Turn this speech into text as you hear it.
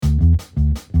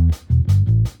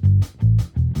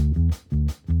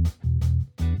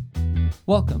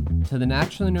Welcome to the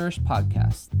Naturally Nourished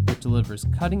podcast that delivers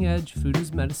cutting-edge food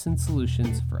as medicine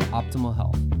solutions for optimal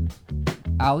health.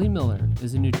 Allie Miller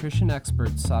is a nutrition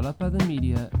expert sought out by the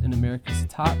media and America's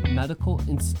top medical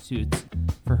institutes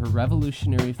for her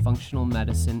revolutionary functional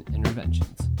medicine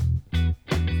interventions.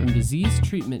 From disease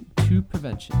treatment to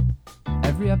prevention,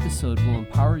 every episode will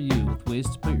empower you with ways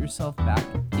to put yourself back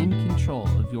in control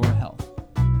of your health.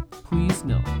 Please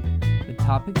note, the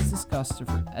topics discussed are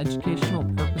for educational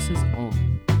purposes only.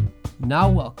 Now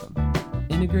welcome,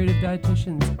 integrative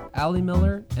dietitians Allie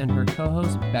Miller and her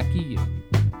co-host Becky Yu.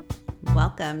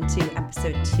 Welcome to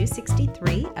episode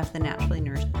 263 of the Naturally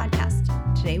Nourished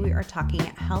podcast. Today we are talking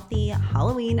healthy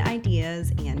Halloween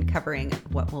ideas and covering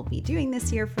what we'll be doing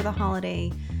this year for the holiday,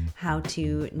 how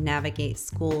to navigate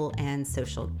school and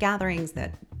social gatherings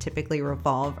that typically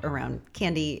revolve around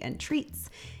candy and treats,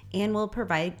 and we'll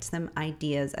provide some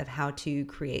ideas of how to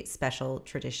create special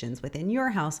traditions within your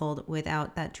household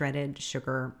without that dreaded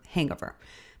sugar hangover.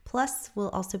 Plus, we'll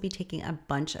also be taking a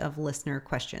bunch of listener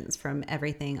questions, from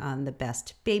everything on the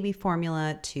best baby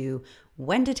formula to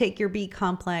when to take your B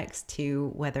complex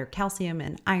to whether calcium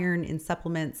and iron in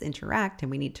supplements interact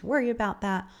and we need to worry about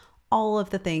that. All of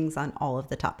the things on all of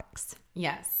the topics.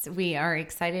 Yes, we are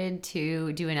excited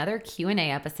to do another Q&A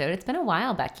episode. It's been a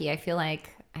while, Becky. I feel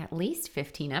like at least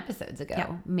 15 episodes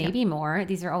ago, maybe more.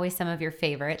 These are always some of your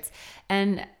favorites.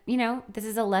 And, you know, this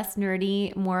is a less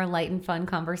nerdy, more light and fun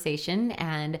conversation.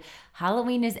 And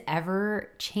Halloween is ever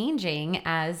changing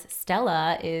as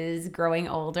Stella is growing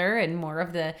older and more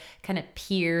of the kind of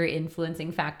peer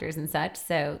influencing factors and such.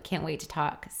 So can't wait to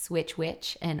talk Switch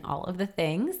Witch and all of the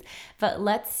things. But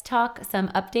let's talk some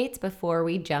updates before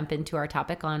we jump into our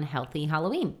topic on healthy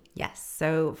Halloween. Yes.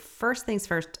 So first things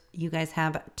first, you guys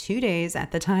have 2 days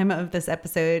at the time of this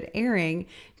episode airing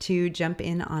to jump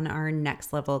in on our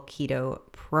Next Level Keto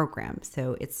program.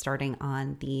 So it's starting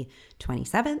on the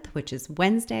 27th, which is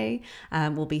Wednesday.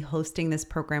 We'll be hosting this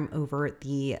program over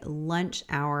the lunch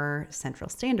hour Central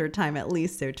Standard Time, at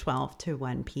least, so 12 to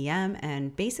 1 p.m.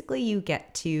 And basically you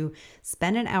get to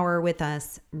spend an hour with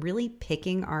us really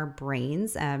picking our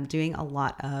brains, doing a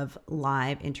lot of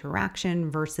live interaction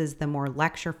versus the more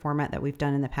lecture format that we've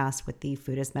done in the past with the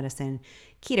Food as Medicine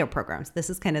keto programs. This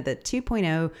is kind of the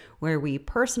 2.0 where we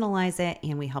personalize it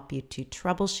and we help you to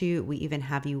troubleshoot. We even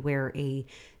have you wear a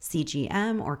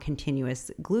CGM or continuous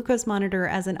glucose monitor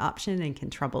as an option and can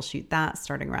troubleshoot that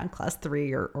starting around class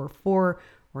 3 or 4.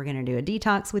 We're going to do a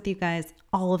detox with you guys,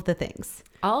 all of the things.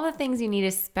 All the things you need,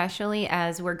 especially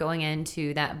as we're going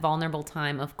into that vulnerable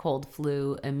time of cold,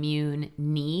 flu, immune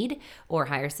need, or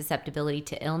higher susceptibility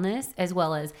to illness, as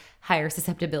well as higher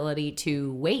susceptibility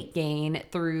to weight gain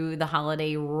through the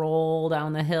holiday roll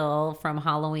down the hill from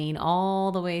Halloween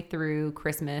all the way through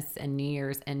Christmas and New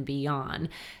Year's and beyond.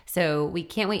 So we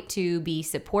can't wait to be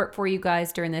support for you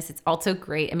guys during this. It's also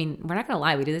great. I mean, we're not going to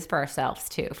lie. We do this for ourselves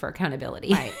too, for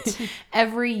accountability. Right.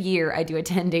 Every year I do a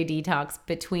 10-day detox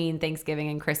between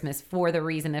Thanksgiving and Christmas for the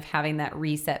reason of having that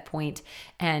reset point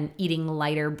and eating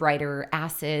lighter, brighter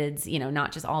acids, you know,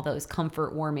 not just all those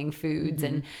comfort warming foods.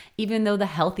 Mm-hmm. And even though the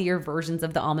healthier versions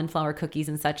of the almond flour cookies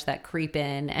and such that creep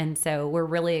in. And so we're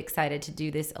really excited to do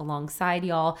this alongside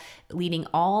y'all, leading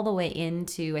all the way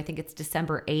into, I think it's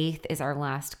December 8th is our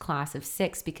last class of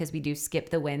 6 because we do skip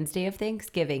the Wednesday of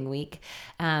Thanksgiving week.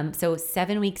 So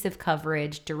 7 weeks of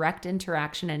coverage, direct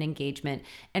interaction and engagement,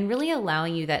 and really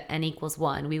allowing you that N equals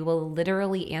 1. We will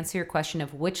literally answer your question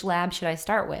of which lab should I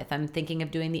start with? I'm thinking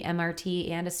of doing the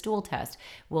MRT and a stool test.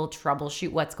 We'll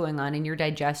troubleshoot what's going on in your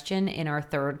digestion in our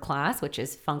 3rd class, which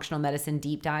is functional medicine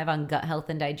deep dive on gut health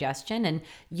and digestion, and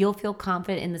you'll feel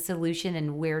confident in the solution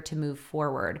and where to move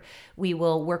forward. We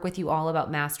will work with you all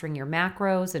about mastering your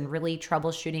macros and really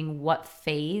troubleshooting what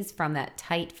phase from that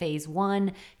tight phase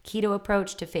 1 keto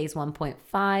approach to phase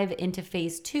 1.5 into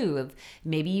phase 2 of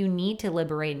maybe you need to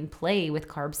liberate and play with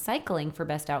carb cycling for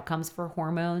best outcomes for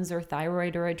hormones or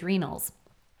thyroid or adrenals.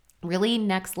 Really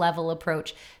next level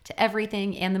approach to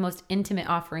everything and the most intimate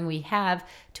offering we have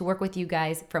to work with you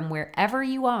guys from wherever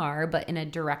you are, but in a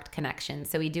direct connection.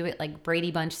 So we do it like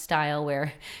Brady Bunch style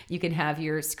where you can have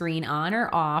your screen on or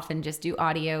off and just do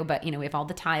audio, but you know, we have all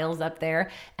the tiles up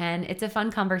there and it's a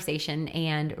fun conversation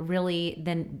and really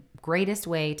the greatest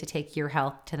way to take your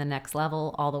health to the next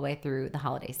level all the way through the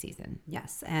holiday season.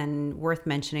 Yes, and worth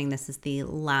mentioning, this is the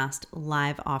last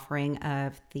live offering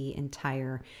of the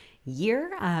entire year.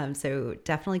 So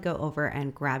definitely go over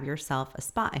and grab yourself a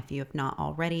spot if you have not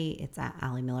already. It's at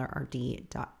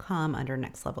alliemillerrd.com under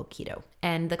Next Level Keto.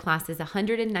 And the class is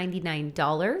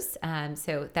 $199.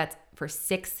 So that's for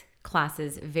 6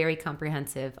 classes, very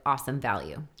comprehensive, awesome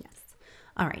value. Yes.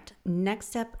 All right.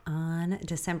 Next up on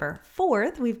December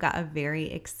 4th, we've got a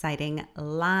very exciting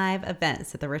live event.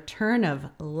 So the return of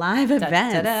live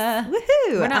events. Da-da.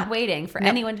 Woohoo! We're not waiting for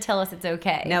anyone to tell us it's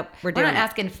okay. Nope, we're doing not it.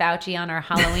 asking Fauci on our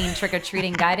Halloween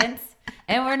trick-or-treating guidance.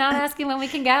 And we're not asking when we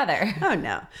can gather. Oh,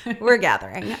 no. We're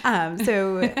gathering.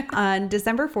 So on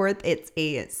December 4th, it's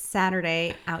a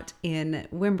Saturday out in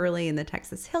Wimberley in the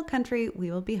Texas Hill Country.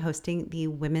 We will be hosting the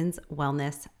Women's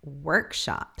Wellness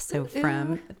Workshop. So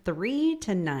from 3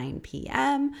 to 9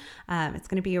 p.m. It's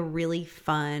going to be a really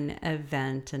fun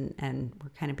event. And we're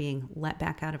kind of being let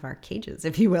back out of our cages,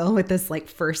 if you will, with this like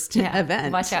first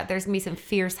event. Watch out. There's going to be some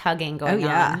fierce hugging going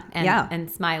on. And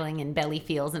smiling and belly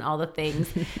feels and all the things.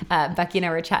 Becky and I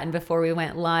were chatting before we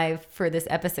went live for this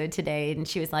episode today, and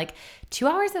she was like, 2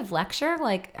 hours of lecture?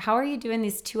 Like, how are you doing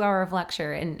these 2 hour of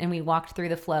lecture? And we walked through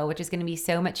the flow, which is going to be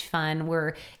so much fun.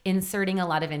 We're inserting a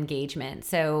lot of engagement.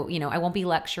 So, I won't be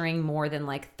lecturing more than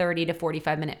like 30 to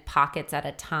 45 minute pockets at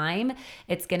a time.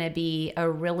 It's going to be a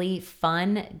really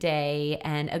fun day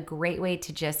and a great way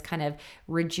to just kind of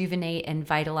rejuvenate and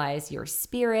vitalize your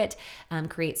spirit,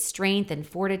 create strength and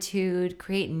fortitude,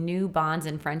 create new bonds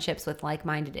and friendships with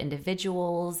like-minded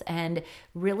individuals, and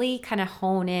really kind of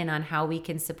hone in on how we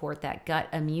can support that gut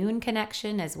immune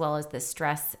connection, as well as the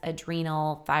stress,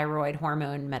 adrenal, thyroid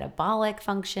hormone, metabolic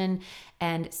function,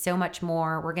 and so much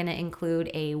more. We're going to include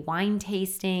a wine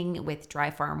tasting with Dry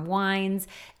Farm Wines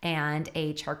and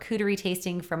a charcuterie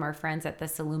tasting from our friends at the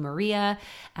Salumeria.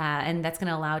 And that's going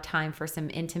to allow time for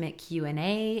some intimate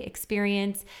Q&A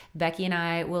experience. Becky and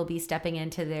I will be stepping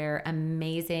into their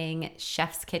amazing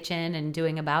chef's kitchen and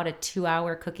doing about a 2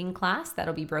 hour cooking class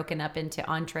that'll be broken up into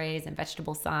entrees and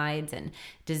vegetable sides and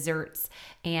desserts.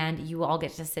 And you all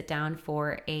get to sit down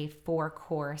for a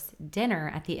 4-course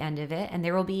dinner at the end of it. And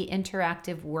there will be interactive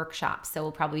workshops. So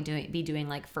we'll probably be doing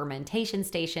like fermentation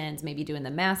stations, maybe doing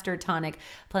the master tonic,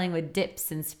 playing with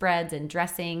dips and spreads and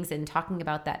dressings, and talking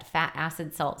about that fat,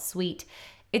 acid, salt, sweet.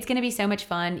 It's going to be so much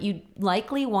fun. You'd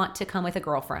likely want to come with a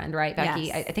girlfriend, right, Becky?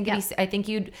 Yes. I think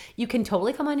you can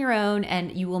totally come on your own,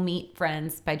 and you will meet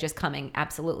friends by just coming.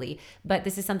 Absolutely. But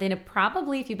this is something to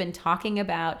probably, if you've been talking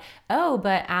about, oh,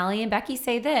 but Allie and Becky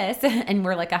say this, and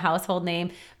we're like a household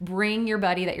name, bring your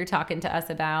buddy that you're talking to us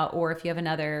about, or if you have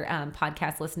another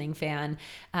podcast listening fan,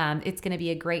 it's going to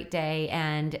be a great day.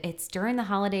 And it's during the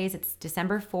holidays. It's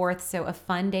December 4th, so a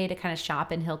fun day to kind of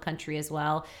shop in Hill Country as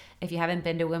well. If you haven't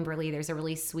been to Wimberley, there's a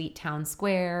really sweet town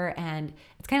square, and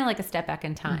it's kind of like a step back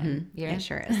in time. Mm-hmm. Yeah, it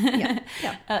sure is. Yeah.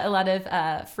 A lot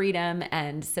of freedom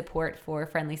and support for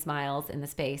Friendly Smiles in the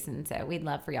space. And so we'd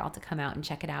love for y'all to come out and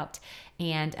check it out.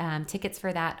 And tickets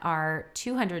for that are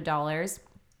 $200.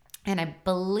 And I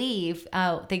believe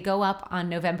they go up on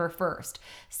November 1st.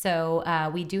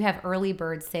 So we do have early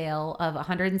bird sale of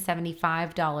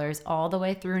 $175 all the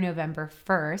way through November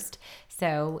 1st.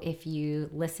 So if you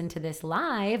listen to this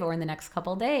live or in the next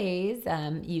couple days,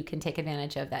 you can take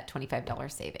advantage of that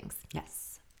 $25 savings.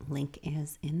 Yes. Link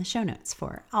is in the show notes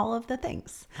for all of the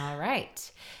things. All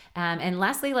right. And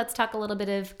lastly, let's talk a little bit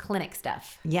of clinic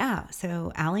stuff. Yeah.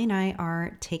 So Allie and I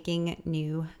are taking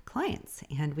new clients,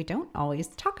 and we don't always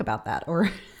talk about that or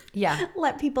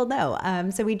let people know.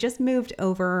 So we just moved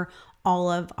over all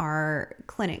of our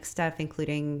clinic stuff,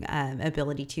 including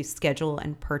ability to schedule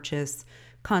and purchase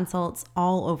consults,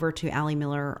 all over to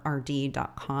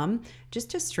alliemillerrd.com,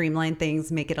 just to streamline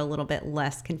things, make it a little bit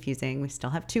less confusing. We still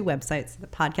have 2 websites. The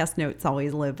podcast notes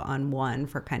always live on one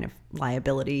for kind of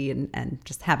liability and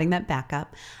just having that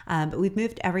backup. But we've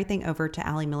moved everything over to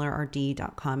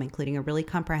alliemillerrd.com, including a really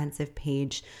comprehensive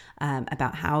page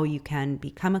about how you can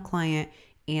become a client,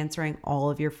 answering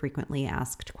all of your frequently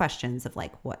asked questions of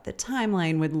like what the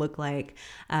timeline would look like,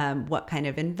 what kind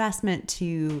of investment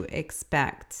to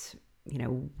expect,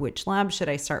 which lab should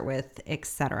I start with,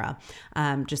 etc.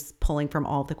 Just pulling from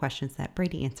all of the questions that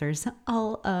Brady answers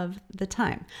all of the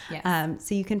time. Yes.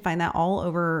 So you can find that all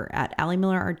over at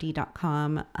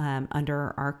alliemillerrd.com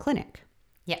under our clinic.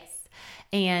 Yes.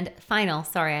 And final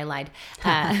update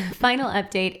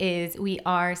is we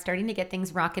are starting to get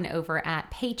things rocking over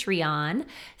at Patreon.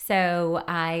 So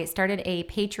I started a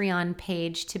Patreon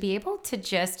page to be able to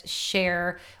just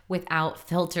share without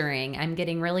filtering. I'm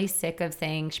getting really sick of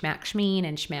saying schmack schmeen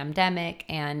and schmamdemic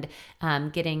and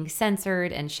getting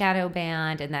censored and shadow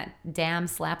banned and that damn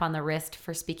slap on the wrist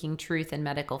for speaking truth and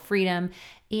medical freedom.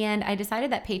 And I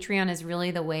decided that Patreon is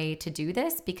really the way to do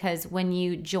this, because when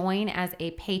you join as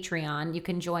a Patreon, you You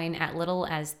can join at little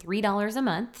as $3 a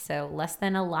month, so less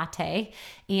than a latte.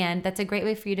 And that's a great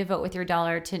way for you to vote with your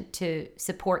dollar to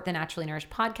support the Naturally Nourished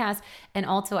podcast. And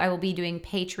also, I will be doing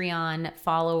Patreon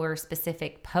follower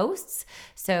specific posts.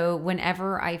 So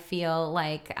whenever I feel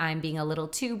like I'm being a little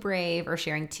too brave or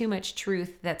sharing too much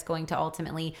truth that's going to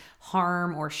ultimately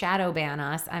harm or shadow ban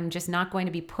us, I'm just not going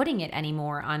to be putting it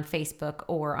anymore on Facebook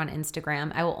or on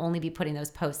Instagram. I will only be putting those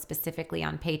posts specifically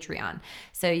on Patreon.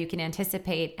 So you can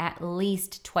anticipate at least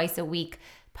twice a week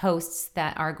posts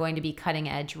that are going to be cutting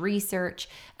edge research,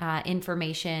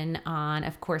 information on,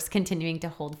 of course, continuing to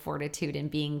hold fortitude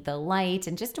and being the light,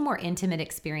 and just a more intimate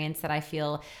experience that I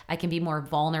feel I can be more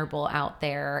vulnerable out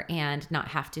there and not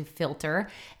have to filter.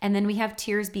 And then we have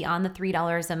tiers beyond the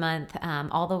 $3 a month,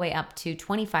 all the way up to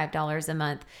 $25 a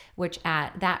month, which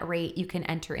at that rate, you can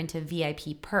enter into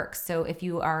VIP perks. So if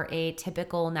you are a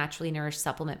typical Naturally Nourished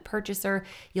supplement purchaser,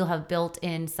 you'll have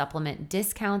built-in supplement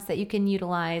discounts that you can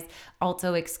utilize,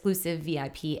 also exclusive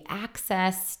VIP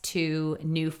access to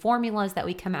new formulas that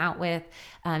we come out with,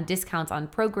 discounts on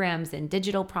programs and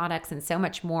digital products, and so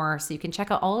much more. So you can check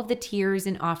out all of the tiers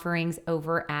and offerings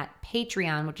over at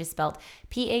Patreon, which is spelled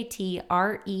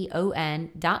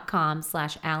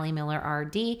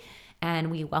patreon.com/AllieMillerRD.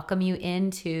 And we welcome you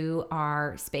into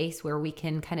our space where we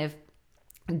can kind of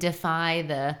defy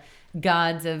the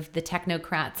gods of the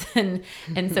technocrats and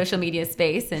social media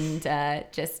space, and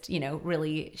just,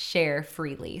 really share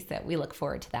freely. So we look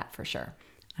forward to that for sure.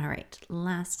 All right,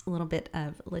 last little bit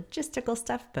of logistical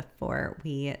stuff before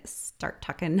we start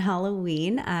talking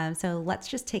Halloween. So let's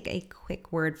just take a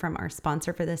quick word from our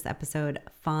sponsor for this episode,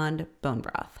 Fond Bone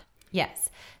Broth. Yes.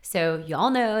 So you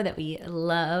all know that we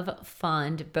love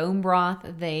Fond bone broth.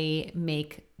 They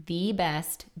make the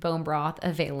best bone broth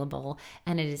available,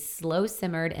 and it is slow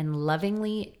simmered and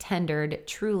lovingly tendered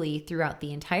truly throughout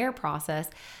the entire process.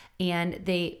 And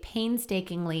they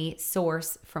painstakingly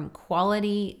source from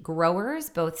quality growers,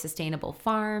 both sustainable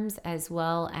farms as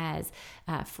well as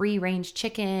free-range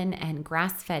chicken and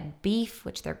grass-fed beef,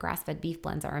 which their grass-fed beef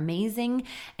blends are amazing.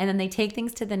 And then they take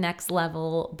things to the next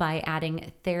level by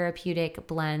adding therapeutic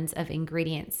blends of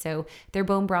ingredients. So their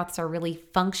bone broths are really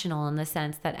functional in the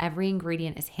sense that every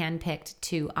ingredient is handpicked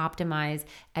to optimize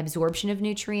absorption of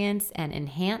nutrients and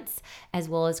enhance, as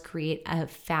well as create a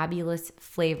fabulous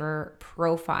flavor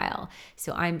profile.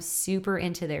 So I'm super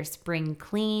into their spring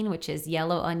clean, which is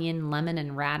yellow onion, lemon,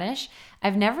 and radish.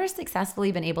 I've never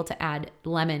successfully been able to add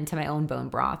lemon to my own bone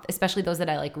broth, especially those that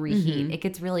I like reheat. It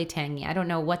gets really tangy. I don't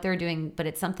know what they're doing, but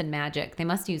it's something magic. They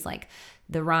must use like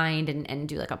the rind and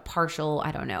do like a partial,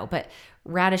 I don't know. But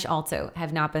radish also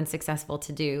have not been successful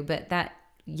to do. But that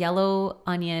yellow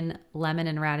onion, lemon,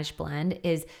 and radish blend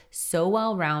is so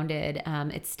well-rounded.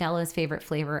 It's Stella's favorite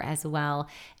flavor as well,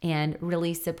 and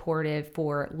really supportive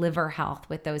for liver health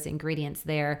with those ingredients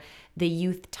there. The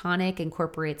Youth Tonic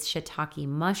incorporates shiitake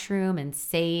mushroom and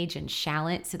sage and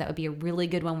shallot, so that would be a really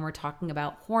good one when we're talking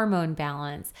about hormone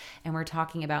balance, and we're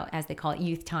talking about, as they call it,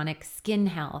 Youth Tonic skin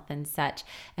health and such.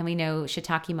 And we know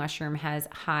shiitake mushroom has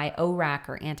high ORAC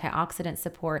or antioxidant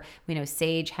support. We know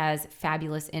sage has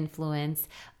fabulous influence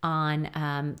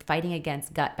on fighting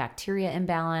against gut bacteria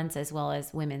imbalance, as well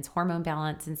as women's hormone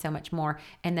balance, and so much more.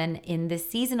 And then in the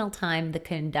seasonal time, the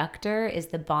conductor is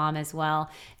the bomb as well.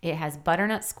 It has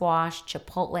butternut squash,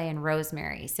 chipotle, and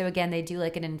rosemary. So again, they do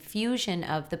like an infusion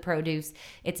of the produce.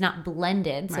 It's not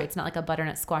blended, so it's not like a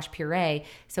butternut squash puree.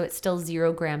 So it's still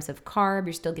 0 grams of carb.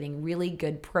 You're still getting really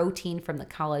good protein from the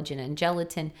collagen and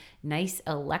gelatin, nice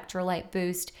electrolyte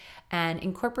boost. And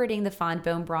incorporating the Fond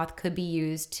bone broth could be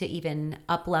used to even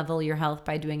up-level your health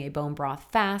by doing a bone broth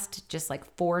fast, just like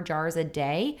 4 jars a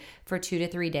day for 2 to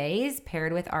 3 days,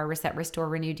 paired with our Reset, Restore,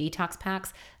 Renew detox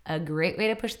packs. A great way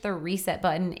to push the reset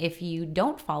button if you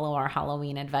don't follow our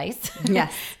Halloween advice.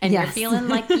 Yes. And you're feeling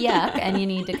like yuck and you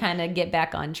need to kind of get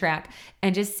back on track.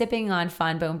 And just sipping on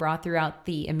Fond bone broth throughout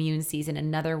the immune season,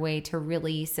 another way to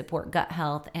really support gut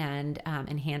health and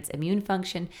enhance immune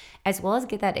function, as well as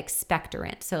get that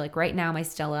expectorant. So like right now, my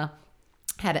Stella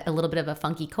had a little bit of a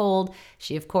funky cold.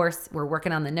 She, of course, we're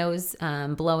working on the nose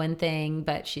blowing thing,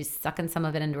 but she's sucking some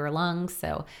of it into her lungs.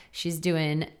 So she's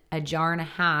doing 1.5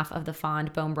 jars of the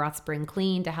Fond bone broth spring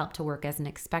clean to help to work as an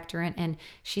expectorant. And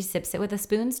she sips it with a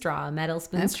spoon straw, a metal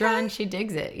spoon straw, and she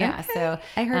digs it. Yeah. Okay. So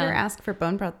I heard her ask for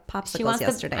bone broth popsicles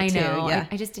yesterday. I know. Too. Yeah.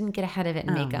 I just didn't get ahead of it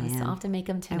and make them. So I'll have to make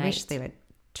them tonight. I wish they would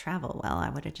travel well. I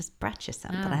would have just brought you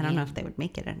some, but I don't know if they would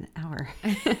make it an hour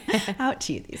out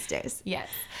to you these days. Yes.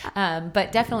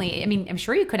 But definitely, I mean, I'm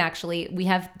sure you could actually, we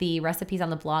have the recipes on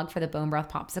the blog for the bone broth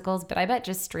popsicles, but I bet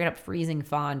just straight up freezing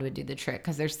Fond would do the trick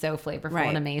because they're so flavorful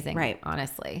and amazing,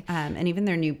 honestly. And even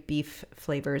their new beef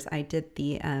flavors, I did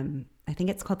the, I I think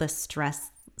it's called the stressless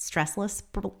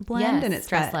blend, Yes, and it's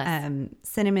got stressless.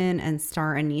 cinnamon and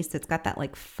star anise. It's got that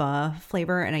like pho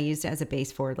flavor, and I used it as a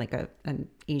base for like an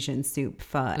Asian soup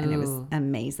pho, and it was Ooh.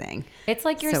 amazing. It's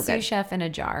like your So sous good. chef in a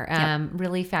jar.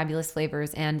 Really fabulous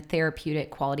flavors and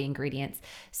therapeutic quality ingredients.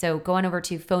 So go on over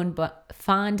to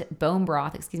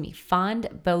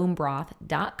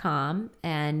fondbonebroth.com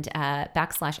and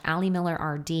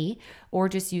 /AllieMillerRD, or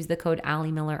just use the code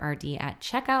AllieMillerRD at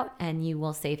checkout and you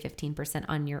will save 15%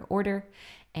 on your order.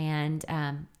 And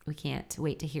we can't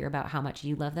wait to hear about how much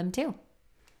you love them too.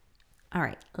 All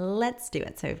right, let's do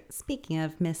it. So speaking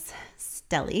of Miss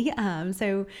Stelly,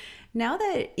 so now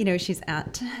that, she's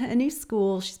at a new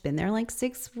school, she's been there like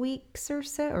 6 weeks or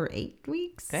so, or 8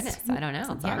 weeks. Goodness, I don't know.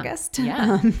 Since Yeah. August. Yeah.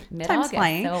 Time's Mid-August,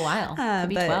 flying. so a while. Could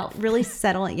be But 12. really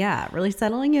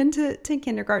settling into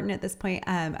kindergarten at this point.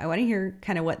 I want to hear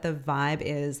kind of what the vibe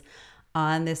is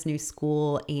on this new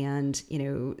school and,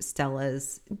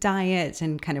 Stella's diet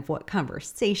and kind of what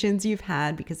conversations you've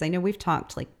had, because I know we've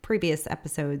talked like previous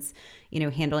episodes,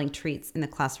 handling treats in the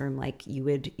classroom, like you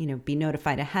would, be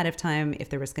notified ahead of time if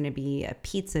there was going to be a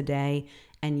pizza day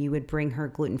and you would bring her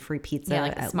gluten-free pizza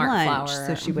like the at Smart lunch Flour.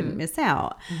 so she wouldn't miss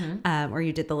out. Or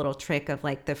you did the little trick of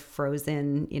like the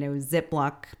frozen,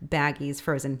 Ziploc baggies,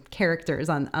 frozen characters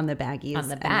on the baggies. On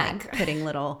the and, bag. like, putting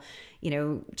little,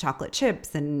 chocolate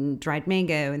chips and dried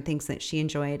mango and things that she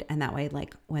enjoyed. And that way,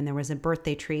 like when there was a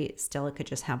birthday treat, Stella could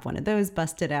just have one of those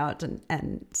busted out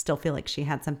and still feel like she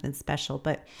had something special.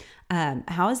 But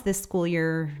how is this school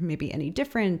year maybe any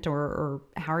different, or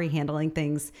how are you handling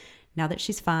things now that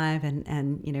she's 5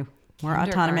 and more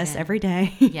autonomous Kindergarten. every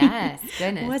day? Yes,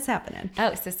 goodness. What's happening?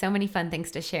 So many fun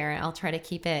things to share. I'll try to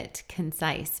keep it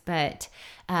concise, but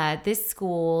this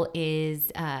school is,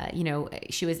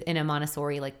 she was in a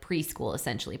Montessori like preschool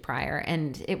essentially prior,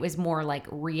 and it was more like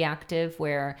reactive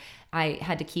where I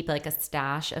had to keep like a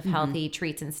stash of healthy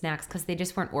treats and snacks because they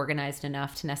just weren't organized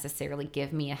enough to necessarily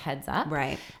give me a heads up.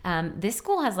 Right. This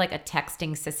school has like a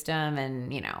texting system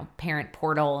and, parent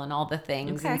portal and all the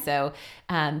things. Okay. And so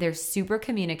they're super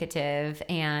communicative,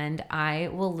 and I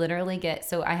will literally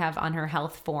so I have on her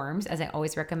health forms, as I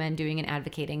always recommend doing and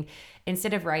advocating,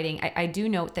 instead of writing, I do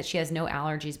note that she has no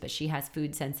allergies, but she has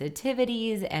food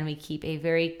sensitivities, and we keep a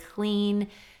very clean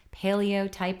paleo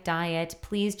type diet.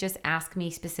 Please just ask me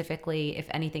specifically if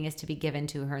anything is to be given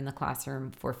to her in the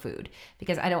classroom for food,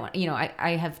 because I don't,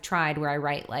 I have tried where I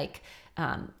write like,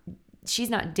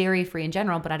 she's not dairy free in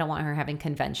general, but I don't want her having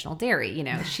conventional dairy.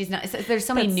 She's not, there's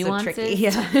so many That's so nuances. tricky,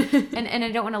 yeah. and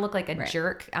I don't want to look like a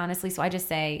jerk, honestly. So I just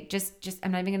say,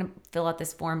 I'm not even going to fill out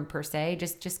this form per se.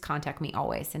 Just contact me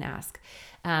always and ask.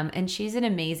 And she's an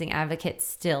amazing advocate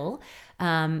still.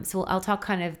 So I'll talk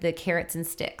kind of the carrots and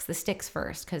sticks, the sticks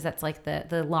first, because that's like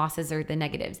the losses or the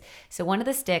negatives. So one of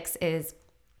the sticks is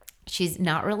she's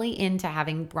not really into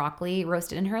having broccoli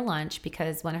roasted in her lunch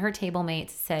because one of her table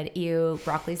mates said, ew,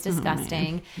 broccoli's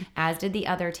disgusting, as did the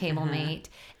other table mate.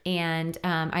 And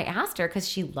I asked her, because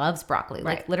she loves broccoli.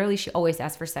 Like literally she always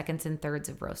asks for seconds and thirds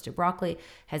of roasted broccoli,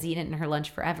 has eaten it in her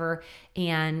lunch forever.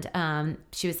 And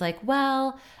she was like,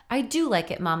 well, I do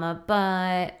like it, Mama,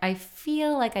 but I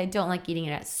feel like I don't like eating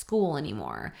it at school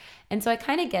anymore. And so I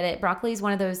kind of get it. Broccoli is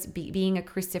one of those, being a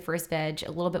cruciferous veg,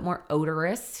 a little bit more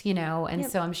odorous, and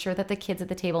so I'm sure that the kids at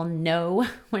the table know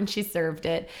when she served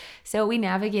it. So we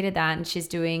navigated that, and she's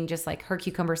doing just like her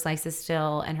cucumber slices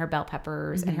still, and her bell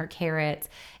peppers and her carrots.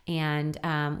 And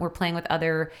we're playing with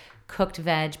other cooked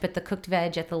veg, but the cooked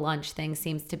veg at the lunch thing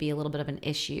seems to be a little bit of an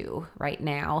issue right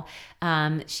now.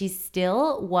 She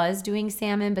still was doing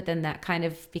salmon, but then that kind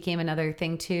of became another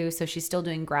thing too. So she's still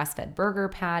doing grass-fed burger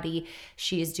patty.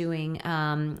 She is doing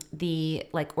the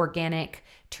like organic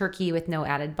turkey with no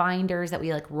added binders that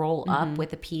we like roll up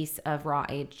with a piece of raw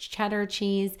aged cheddar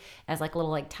cheese as like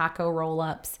little like taco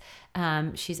roll-ups.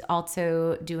 She's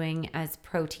also doing as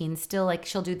protein still, like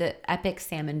she'll do the epic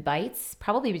salmon bites,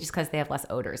 probably just because they have less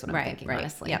odors, what I'm thinking,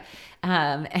 honestly. Yep.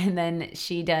 And then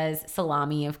she does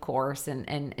salami, of course.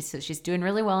 And so she's doing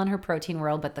really well in her protein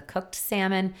world, but the cooked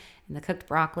salmon and the cooked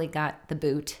broccoli got the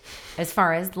boot as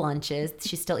far as lunches.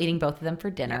 She's still eating both of them for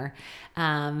dinner.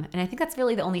 And I think that's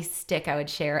really the only stick I would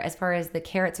share as far as the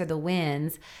carrots or the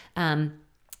wins.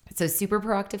 So super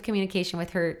proactive communication with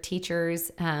her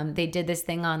teachers. They did this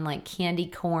thing on like candy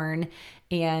corn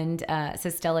And so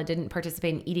Stella didn't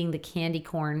participate in eating the candy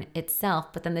corn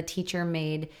itself, but then the teacher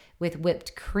made with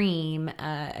whipped cream.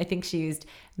 I think she used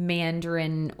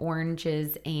mandarin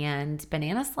oranges and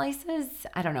banana slices.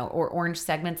 I don't know, or orange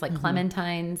segments like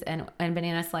clementines and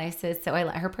banana slices. So I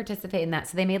let her participate in that.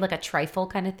 So they made like a trifle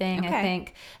kind of thing, I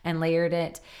think, and layered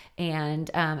it. And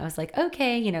I was like,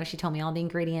 okay, you know, she told me all the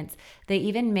ingredients. They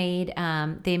even made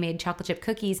chocolate chip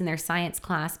cookies in their science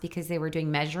class because they were doing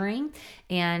measuring,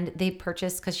 and they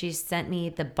purchased, because she sent me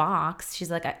the box. She's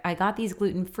like, I got these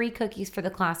gluten-free cookies for the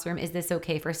classroom. Is this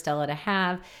okay for Stella to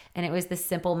have? And it was the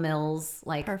Simple Mills,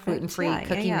 like gluten-free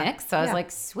cookie mix. So I was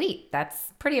like, sweet,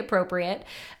 that's pretty appropriate.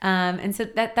 And so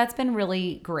that's been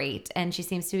really great. And she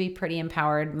seems to be pretty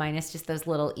empowered, minus just those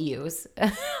little ews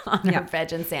on her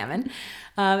veg and salmon.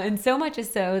 And so much is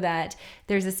so that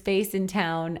there's a space in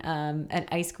town, an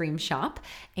ice cream shop,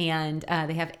 and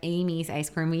they have Amy's ice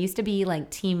cream. We used to be like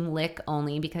Team Lick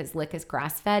only because Lick is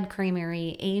grass-fed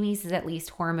creamery. Amy's is at least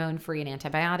hormone-free and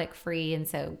antibiotic-free. And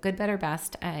so good, better,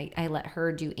 best. I let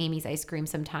her do Amy's ice cream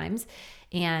sometimes.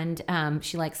 And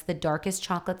she likes the darkest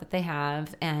chocolate that they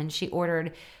have. And she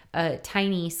ordered a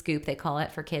tiny scoop, they call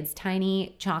it for kids,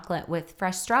 tiny chocolate with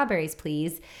fresh strawberries,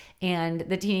 please. And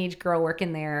the teenage girl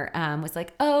working there was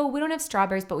like, oh, we don't have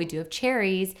strawberries, but we do have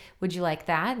cherries. Would you like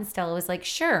that? And Stella was like,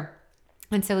 sure.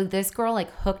 And so this girl like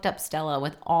hooked up Stella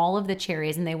with all of the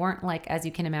cherries, and they weren't like, as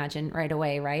you can imagine, right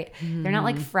away, right? They're not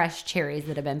like fresh cherries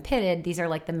that have been pitted. These are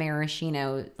like the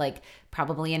maraschino, like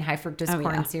probably in high fructose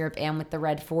corn syrup and with the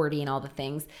red 40 and all the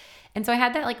things. And so I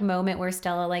had that like moment where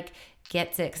Stella like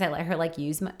gets it, because I let her like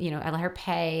use my, I let her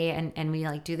pay and we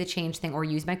like do the change thing or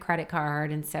use my credit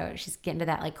card. And so she's getting to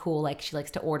that like cool, like she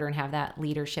likes to order and have that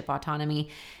leadership autonomy.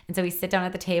 And so we sit down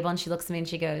at the table and she looks at me and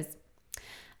she goes,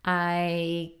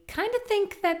 I kind of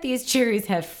think that these cherries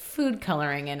have food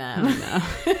coloring in them.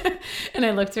 And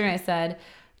I looked at her and I said,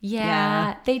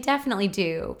 yeah, they definitely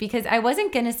do. Because I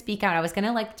wasn't going to speak out. I was going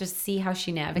to like just see how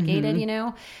she navigated,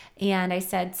 And I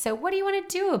said, so what do you want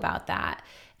to do about that?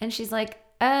 And she's like,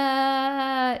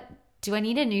 do I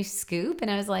need a new scoop? And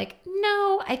I was like,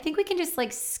 no, I think we can just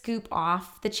like scoop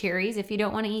off the cherries if you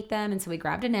don't want to eat them. And so we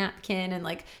grabbed a napkin and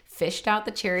like fished out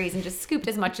the cherries and just scooped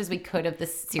as much as we could of the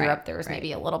syrup. There was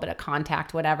maybe a little bit of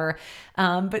contact, whatever.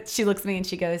 But she looks at me and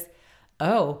she goes,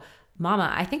 oh,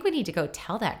 Mama, I think we need to go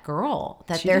tell that girl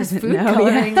that there's food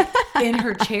coloring in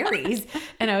her cherries.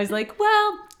 And I was like,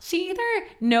 well, she either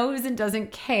knows and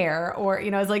doesn't care, or, I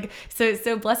was like,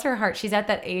 so bless her heart. She's at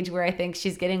that age where I think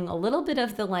she's getting a little bit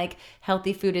of the like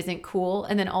healthy food isn't cool.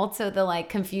 And then also the like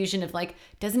confusion of like,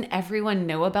 doesn't everyone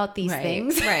know about these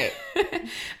things? Right.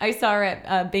 I saw her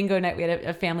at bingo night. We had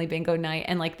a family bingo night,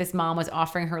 and like this mom was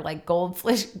offering her like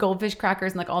goldfish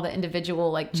crackers and like all the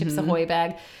individual like Chips Ahoy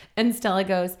bag. And Stella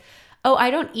goes, oh,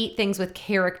 I don't eat things with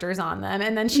characters on them.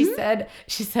 And then she said,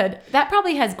 that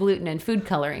probably has gluten and food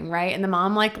coloring, right? And the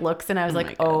mom like looks, and I was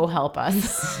like, oh, help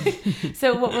us.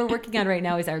 So what we're working on right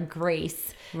now is our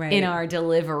grace in our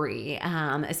delivery,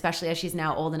 especially as she's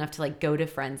now old enough to like go to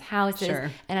friends' houses.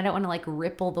 Sure. And I don't want to like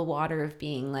ripple the water of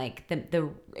being like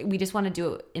we just want to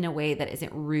do it in a way that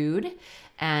isn't rude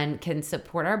and can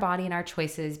support our body and our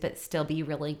choices, but still be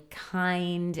really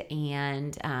kind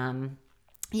and,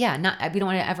 we don't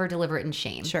want to ever deliver it in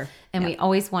shame. Sure. And we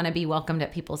always want to be welcomed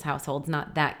at people's households,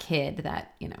 not that kid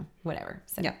that, whatever.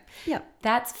 So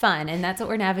that's fun. And that's what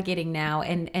we're navigating now.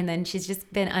 And then she's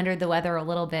just been under the weather a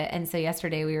little bit. And so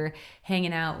yesterday we were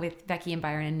hanging out with Becky and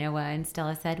Byron and Noah, and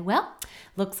Stella said, well,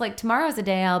 looks like tomorrow's a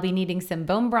day I'll be needing some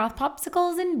bone broth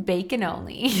popsicles and bacon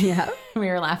only. Yeah. We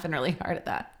were laughing really hard at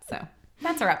that. So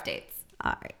that's our updates.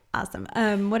 All right.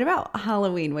 Awesome. What about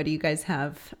Halloween? What do you guys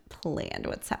have planned?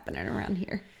 What's happening around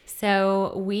here?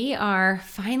 So we are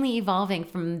finally evolving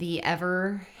from the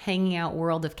ever hanging out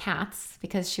world of cats,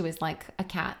 because she was like a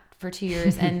cat for 2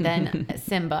 years, and then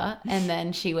Simba, and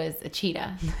then she was a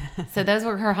cheetah. So those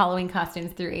were her Halloween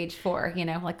costumes through age 4.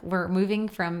 Like we're moving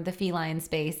from the feline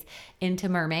space into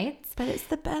mermaids. But it's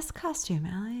the best costume,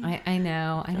 Allie. I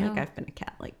know. I know. Like I've been a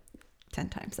cat like 10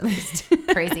 times at least.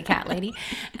 Crazy cat lady.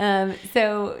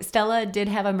 So Stella did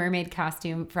have a mermaid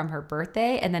costume from her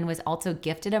birthday, and then was also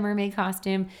gifted a mermaid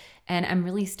costume. And I'm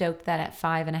really stoked that at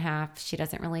 5.5, she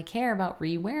doesn't really care about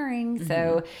re-wearing. Mm-hmm.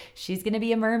 So she's going to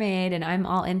be a mermaid, and I'm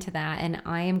all into that. And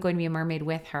I am going to be a mermaid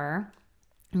with her.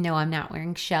 No, I'm not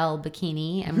wearing shell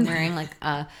bikini. I'm wearing like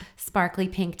a sparkly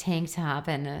pink tank top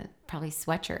and a probably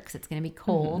sweatshirt because it's going to be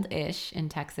cold-ish in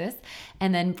Texas.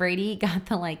 And then Brady got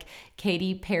the like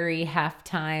Katy Perry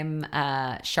halftime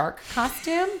shark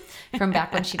costume from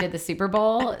back when she did the Super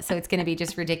Bowl. So it's going to be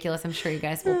just ridiculous. I'm sure you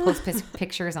guys will post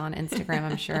pictures on Instagram,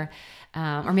 I'm sure.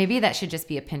 Or maybe that should just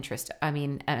be a Pinterest. I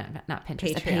mean, not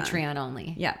Pinterest, a Patreon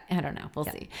only. Yeah. I don't know. We'll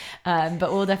see.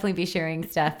 But we'll definitely be sharing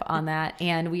stuff on that.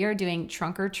 And we are doing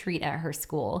trunk or treat at her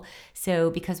school. So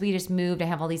because we just moved, I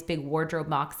have all these big wardrobe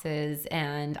boxes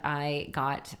and I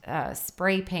got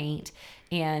spray paint.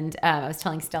 And I was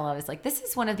telling Stella, I was like, this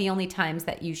is one of the only times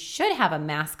that you should have a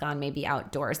mask on, maybe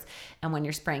outdoors, and when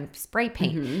you're spraying spray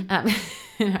paint. I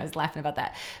was laughing about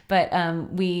that. But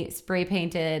we spray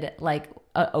painted like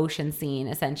an ocean scene,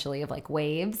 essentially, of like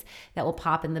waves that will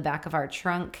pop in the back of our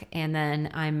trunk. And then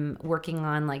I'm working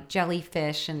on like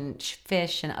jellyfish and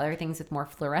fish and other things with more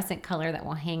fluorescent color that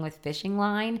will hang with fishing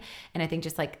line. And I think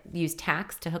just like use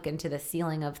tacks to hook into the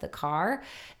ceiling of the car.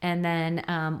 And then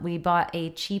we bought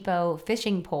a cheapo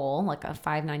fishing pole, like a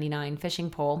 $5.99 fishing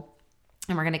pole.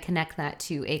 And we're going to connect that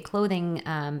to a clothing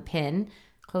pin.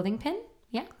 Clothing pin?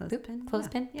 Yeah.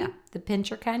 Clothespin. Yeah. The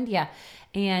pincher kind. Yeah.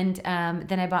 And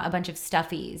then I bought a bunch of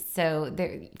stuffies. So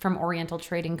they're from Oriental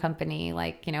Trading Company,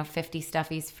 like, 50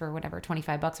 stuffies for whatever,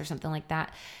 $25 or something like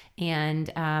that. And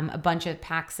a bunch of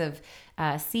packs of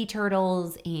sea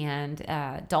turtles and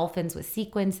dolphins with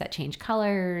sequins that change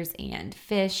colors and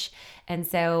fish. And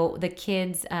so the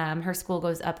kids, her school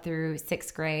goes up through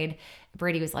 6th grade.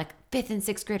 Brady was like, 5th and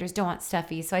 6th graders don't want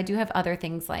stuffies. So I do have other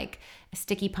things like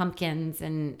sticky pumpkins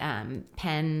and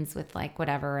pens with like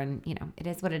whatever. And, it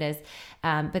is what it is.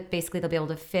 But basically they'll be able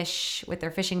to fish with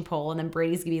their fishing pole. And then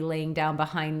Brady's going to be laying down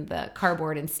behind the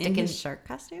cardboard and sticking. In his shark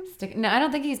costume? No, I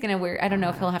don't think he's going to wear, I don't know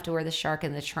if he'll have to wear the shark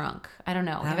in the trunk. I don't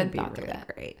know. I haven't thought through that.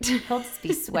 Great. He'll just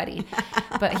be sweaty.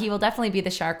 But he will definitely be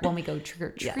the shark when we go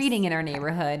trick-or-treating in our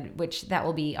neighborhood, which that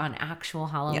will be on actual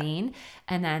Halloween. Yep.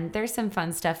 And then there's some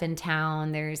fun stuff in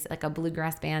town. There's like a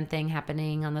bluegrass band thing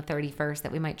happening on the 31st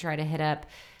that we might try to hit up.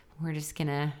 We're just going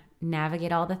to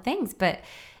navigate all the things. But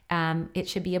it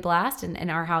should be a blast. And in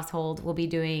our household, we'll be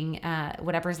doing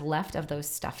whatever's left of those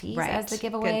stuffies as the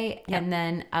giveaway. Yep. And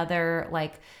then other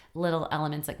like little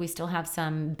elements. Like we still have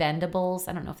some bendables.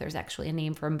 I don't know if there's actually a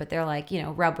name for them, but they're like,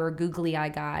 rubber googly eye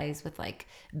guys with like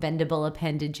bendable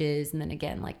appendages. And then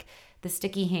again, like the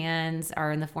sticky hands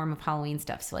are in the form of Halloween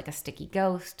stuff. So like a sticky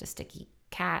ghost, a sticky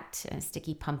cat, and a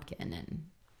sticky pumpkin, and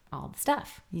all the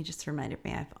stuff. You just reminded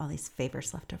me I have all these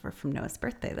favors left over from Noah's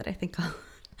birthday that I think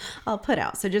I'll put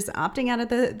out. So just opting out of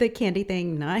the candy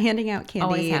thing, not handing out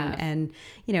candy. And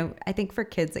I think for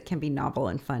kids, it can be novel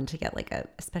and fun to get like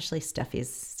especially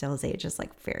Steffi's Stella's age is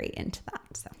like very into that.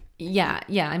 So yeah.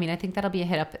 I mean, I think that'll be a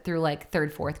hit up through like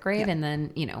 3rd, 4th grade. Yep. And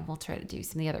then, we'll try to do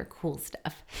some of the other cool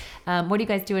stuff. What are you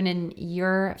guys doing in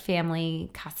your family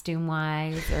costume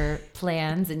wise or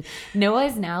plans? And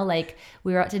Noah's now like,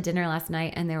 we were out to dinner last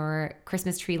night and there were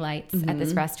Christmas tree lights at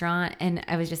this restaurant. And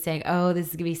I was just saying, oh, this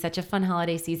is gonna be such a fun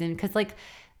holiday season. Cause like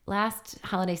last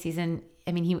holiday season,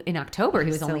 I mean, in October,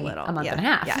 he was only little. A month and a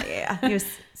half. Yeah. He was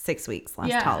 6 weeks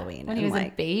last Halloween. When he was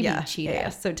like, a baby cheetah. Yeah,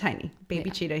 so tiny.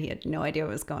 Baby cheetah. He had no idea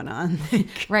what was going on.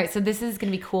 Right. So this is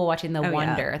going to be cool watching the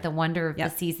wonder of the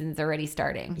season's already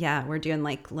starting. Yeah. We're doing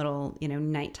like little,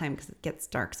 nighttime because it gets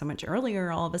dark so much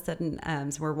earlier all of a sudden.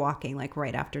 So we're walking like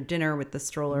right after dinner with the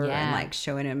stroller and like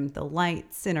showing him the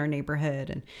lights in our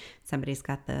neighborhood. And somebody's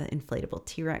got the inflatable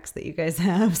T-Rex that you guys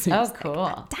have. So cool.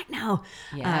 Like, Dino.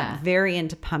 Yeah. Very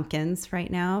into pumpkins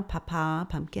right now. Papa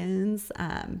pumpkins.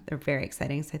 They're very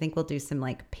exciting. So I think we'll do some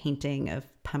like painting of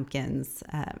pumpkins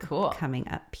coming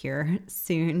up here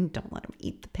soon. Don't let him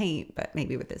eat the paint, but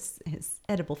maybe with his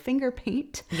edible finger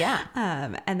paint. Yeah.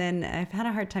 And then I've had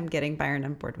a hard time getting Byron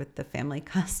on board with the family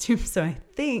costume. So I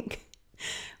think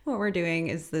what we're doing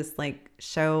is this like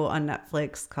show on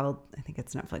Netflix called, I think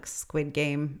it's Netflix, Squid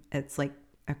Game. It's like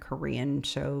a Korean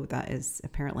show that is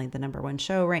apparently the #1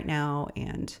 show right now.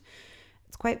 And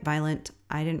it's quite violent.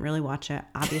 I didn't really watch it.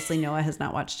 Obviously, Noah has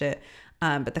not watched it.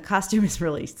 But the costume is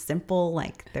really simple.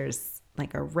 Like there's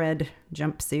like a red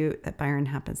jumpsuit that Byron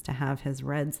happens to have his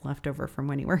reds left over from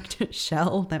when he worked at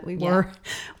Shell that we wore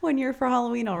one year for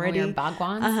Halloween already.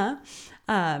 Bagwans.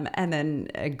 And then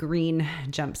a green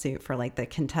jumpsuit for like the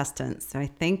contestants. So I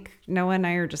think Noah and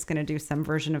I are just going to do some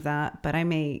version of that, but I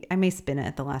may spin it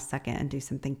at the last second and do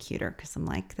something cuter. Cause I'm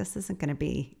like,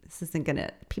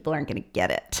 people aren't going to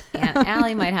get it. Yeah.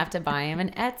 Allie might have to buy him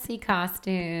an Etsy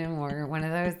costume or one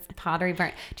of those Pottery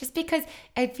Barn, just because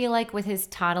I feel like with his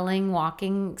toddling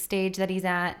walking stage that he's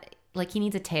at, like he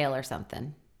needs a tail or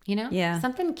something, Yeah.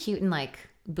 Something cute and like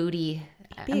booty.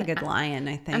 Be a good lion,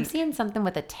 I think. I'm seeing something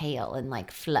with a tail and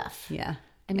like fluff. Yeah.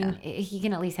 I mean, he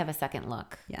can at least have a second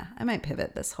look. Yeah, I might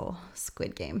pivot this whole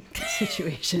Squid Game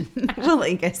situation. We'll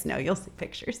let you guys know. You'll see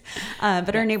pictures.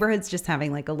 But our neighborhood's just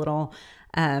having like a little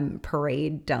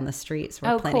parade down the street. So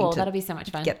we're planning cool. to That'll be so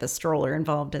much fun. Get the stroller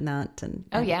involved in that. And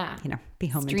be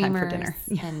home in time for dinner.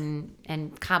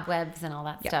 And cobwebs and all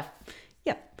that stuff.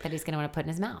 Yep. That he's going to want to put in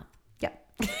his mouth. Yep.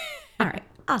 All right.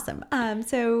 Awesome.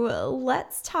 So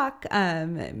let's talk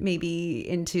maybe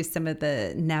into some of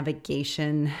the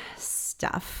navigation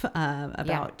stuff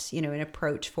about, an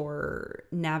approach for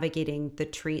navigating the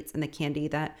treats and the candy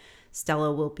that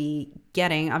Stella will be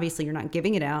getting. Obviously, you're not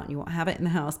giving it out. You won't have it in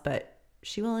the house, but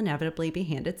she will inevitably be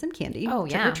handed some candy. Oh,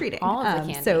 yeah. Trick-or-treating. All of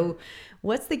the candy. So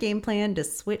what's the game plan?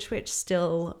 Does Switch Witch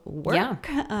still work?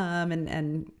 Yeah.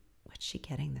 And what's she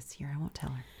getting this year? I won't tell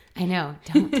her. I know.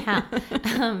 Don't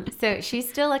tell. So she's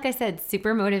still, like I said,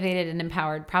 super motivated and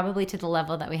empowered, probably to the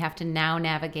level that we have to now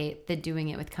navigate the doing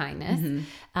it with kindness.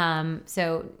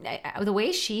 So the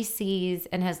way she sees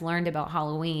and has learned about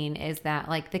Halloween is that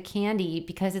like the candy,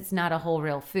 because it's not a whole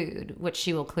real food, which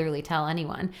she will clearly tell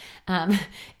anyone,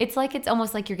 it's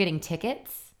almost like you're getting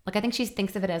tickets. Like I think she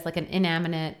thinks of it as like an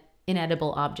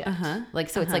inedible object.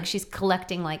 It's like she's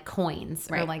collecting like coins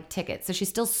or like tickets. So she's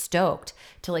still stoked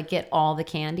to like get all the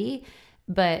candy,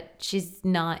 but she's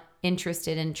not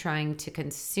interested in trying to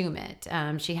consume it.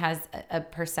 She has a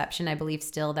perception, I believe,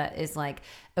 still that is like,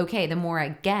 okay, the more I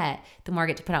get, the more I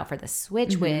get to put out for the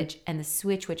Switch Witch, and the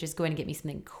Switch Witch is going to get me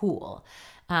something cool.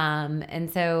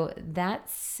 And so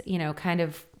that's, kind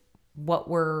of what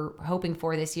we're hoping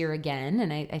for this year again,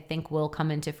 and I think will come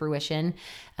into fruition.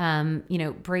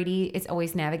 Brady is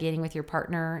always navigating with your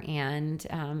partner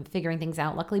and figuring things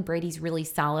out. Luckily, Brady's really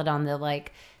solid on the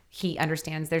he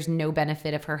understands there's no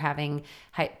benefit of her having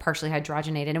partially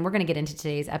hydrogenated. And we're going to get into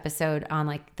today's episode on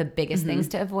like the biggest things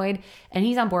to avoid. And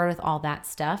he's on board with all that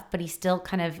stuff, but he still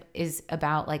kind of is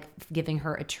about like giving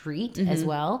her a treat as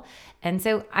well. And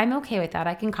so I'm okay with that.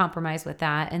 I can compromise with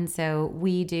that. And so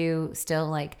we do still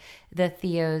like the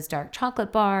Theo's dark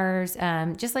chocolate bars,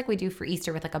 just like we do for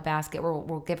Easter with like a basket where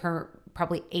we'll give her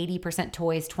probably 80%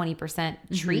 toys, 20%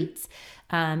 treats.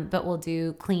 But we'll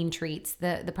do clean treats.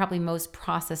 The probably most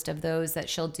processed of those that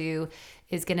she'll do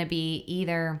is going to be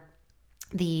either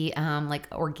the like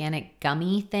organic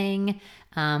gummy thing,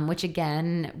 which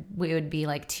again, we would be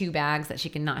like 2 bags that she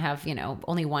can not have,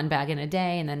 only 1 bag in a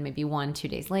day and then maybe 1 2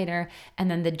 days later. And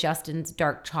then the Justin's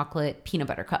dark chocolate peanut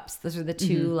butter cups. Those are the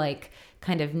 2 like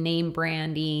kind of name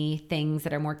brandy things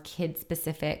that are more kid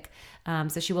specific.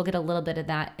 So she will get a little bit of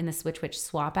that in the Switch Witch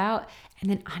swap out. And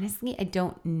then honestly, I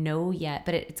don't know yet,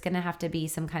 but it's going to have to be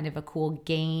some kind of a cool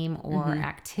game or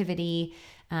activity.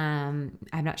 I'm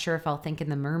not sure if I'll think in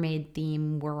the mermaid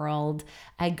theme world.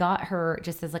 I got her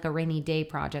just as like a rainy day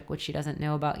project, which she doesn't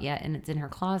know about yet. And it's in her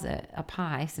closet up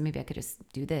high. So maybe I could just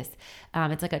do this.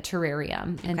 It's like a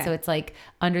terrarium. And so it's like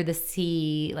under the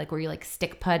sea, like where you like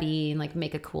stick putty and like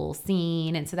make a cool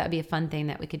scene. And so that'd be a fun thing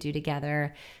that we could do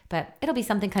together, but it'll be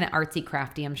something kind of artsy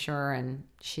crafty, I'm sure. And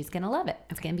she's going to love it.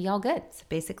 It's going to be all good. So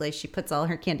basically she puts all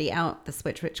her candy out. The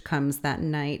Switch Witch comes that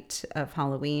night of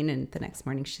Halloween, and the next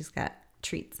morning she's got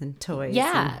treats and toys.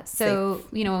 Yeah. So,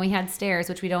 when we had stairs,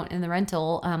 which we don't in the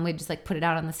rental, we just like put it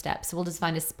out on the steps. So we'll just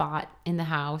find a spot in the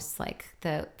house, like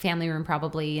the family room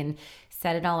probably, and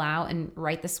set it all out and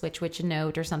write the Switch Witch a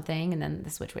note or something. And then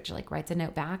the Switch Witch like writes a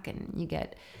note back, and you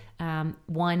get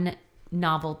 1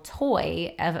 novel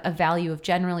toy of a value of,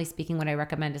 generally speaking, what I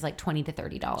recommend is like $20 to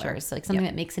 $30. Sure. So like something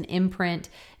that makes an imprint,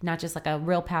 not just like a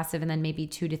real passive, and then maybe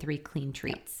 2 to 3 clean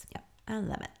treats. Yep. I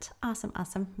love it. Awesome.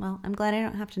 Well, I'm glad I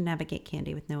don't have to navigate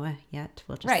candy with Noah yet.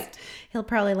 We'll just, he'll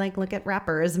probably like look at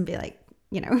wrappers and be like,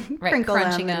 crinkle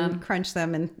them and crunch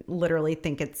them and literally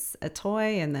think it's a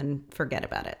toy and then forget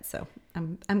about it. So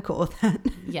I'm cool with that.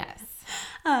 Yes.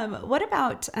 What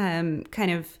about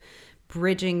kind of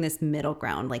bridging this middle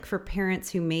ground, like for parents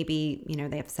who maybe,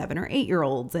 they have 7 or 8 year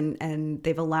olds and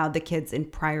they've allowed the kids in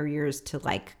prior years to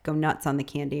like go nuts on the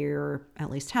candy or at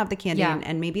least have the candy. Yeah.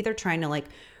 And maybe they're trying to like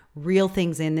reel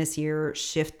things in this year,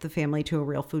 shift the family to a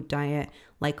real food diet.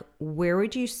 Like, where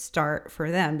would you start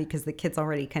for them? Because the kids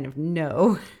already kind of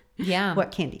know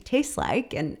what candy tastes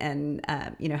like and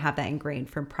have that ingrained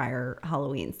from prior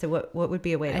Halloween. So what would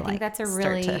be a way to I think that's a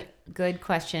really good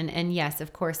question. And yes,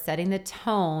 of course, setting the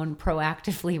tone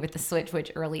proactively with the Switch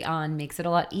Witch early on makes it a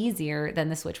lot easier than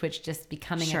the Switch Witch just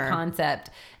becoming a concept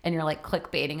and you're like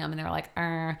clickbaiting them and they're like,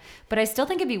 But I still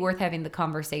think it'd be worth having the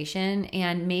conversation.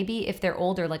 And maybe if they're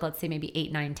older, like let's say maybe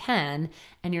 8, 9, 10,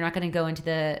 and you're not going to go into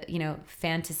the,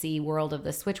 fantasy world of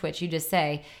the Switch Witch, you just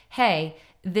say, hey,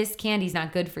 this candy's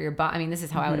not good for your body. I mean, this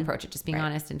is how I would approach it, just being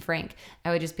honest and frank.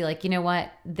 I would just be like, you know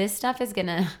what? This stuff is going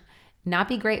to not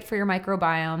be great for your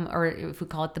microbiome, or if we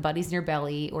call it the buddies in your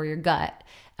belly or your gut.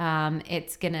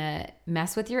 It's going to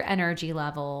mess with your energy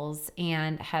levels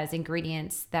and has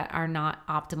ingredients that are not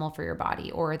optimal for your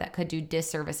body, or that could do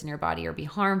disservice in your body or be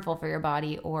harmful for your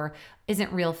body, or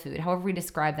isn't real food, however we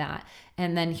describe that.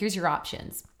 And then here's your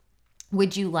options.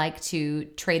 Would you like to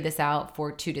trade this out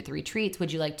for 2 to 3 treats?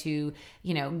 Would you like to,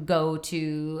 go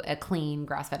to a clean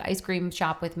grass-fed ice cream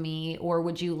shop with me? Or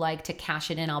would you like to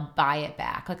cash it in? I'll buy it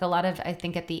back. Like a lot of, I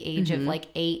think at the age of like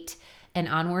 8 and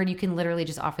onward, you can literally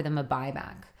just offer them a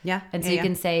buyback. Yeah. And so you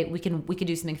can say, we could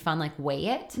do something fun, like weigh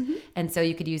it. And so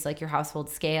you could use like your household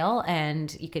scale,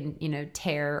 and you can,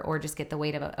 tear or just get the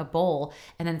weight of a bowl,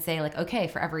 and then say like, okay,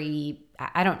 for every,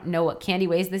 I don't know what candy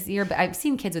weighs this year, but I've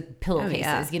seen kids with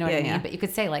pillowcases, you know what I mean? But you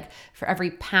could say like, for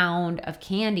every pound of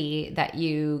candy that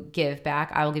you give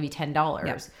back, I will give you $10.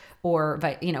 Yep. Or,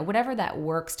 whatever that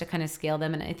works to kind of scale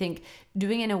them. And I think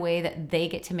doing it in a way that they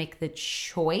get to make the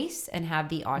choice and have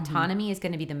the autonomy is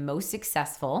going to be the most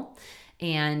successful.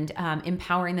 And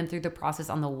empowering them through the process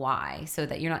on the why, so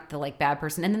that you're not the like bad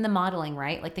person. And then the modeling,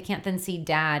 right? Like they can't then see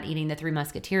dad eating the 3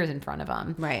 Musketeers in front of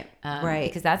them. Right. Right.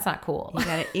 Because that's not cool.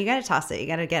 You gotta toss it. You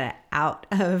gotta get it out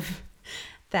of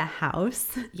the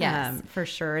house. Yes. For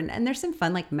sure. And there's some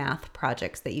fun like math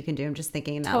projects that you can do. I'm just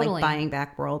thinking in that Totally. like buying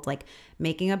back world, like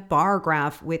making a bar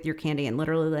graph with your candy and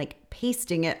literally like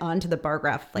pasting it onto the bar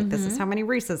graph. Like this is how many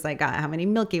Reese's I got, how many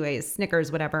Milky Ways, Snickers,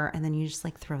 whatever. And then you just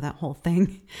like throw that whole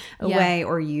thing away,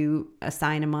 or you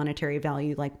assign a monetary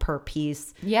value like per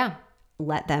piece. Yeah.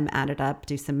 Let them add it up,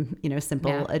 do some,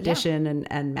 simple addition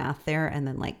and math there, and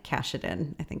then like cash it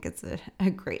in. I think it's a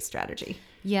great strategy.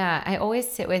 Yeah. I always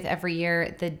sit with every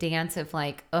year the dance of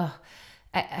like,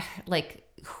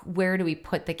 where do we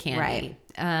put the candy? Right.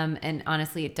 And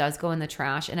honestly, it does go in the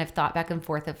trash. And I've thought back and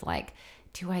forth of like,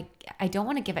 I don't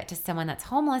want to give it to someone that's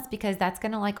homeless, because that's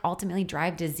going to like ultimately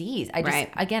drive disease.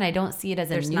 Again, I don't see it as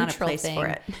There's a neutral not a place thing. for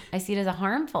it. I see it as a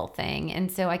harmful thing. And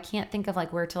so I can't think of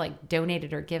like where to like donate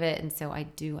it or give it. And so I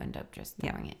do end up just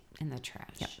throwing it in the trash.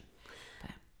 Yep.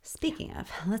 Speaking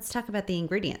of, let's talk about the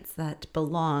ingredients that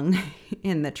belong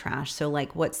in the trash. So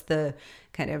like, what's the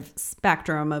kind of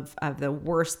spectrum of the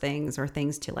worst things, or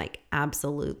things to like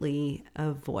absolutely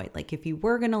avoid? Like if you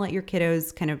were going to let your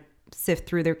kiddos kind of sift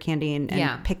through their candy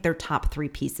and pick their top 3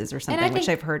 pieces or something, which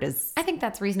I've heard is I think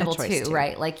that's reasonable too,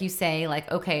 right? Like you say,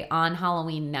 like, okay, on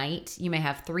Halloween night, you may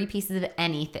have 3 pieces of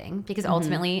anything, because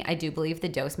ultimately I do believe the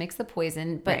dose makes the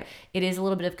poison, but it is a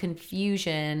little bit of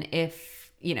confusion if,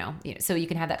 so you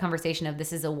can have that conversation of,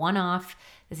 this is a one-off.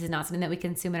 This is not something that we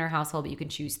consume in our household, but you can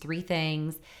choose 3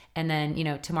 things. And then,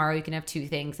 tomorrow you can have 2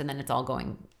 things, and then it's all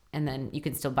going, and then you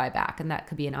can still buy back, and that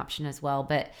could be an option as well.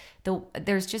 But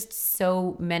there's just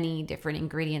so many different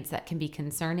ingredients that can be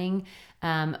concerning.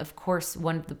 Of course,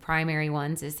 one of the primary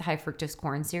ones is high fructose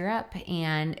corn syrup,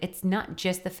 and it's not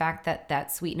just the fact that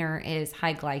that sweetener is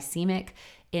high glycemic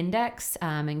index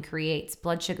and creates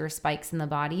blood sugar spikes in the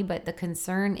body, but the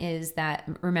concern is that,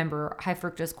 remember, high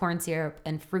fructose corn syrup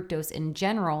and fructose in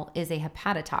general is a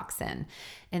hepatotoxin.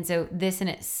 And so this in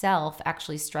itself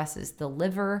actually stresses the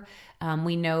liver.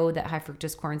 We know that high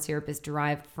fructose corn syrup is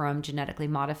derived from genetically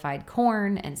modified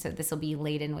corn, and so this will be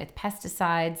laden with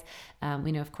pesticides.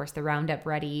 We know, of course, the Roundup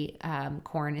Ready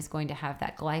corn is going to have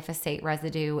that glyphosate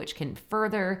residue, which can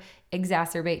further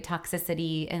exacerbate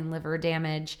toxicity and liver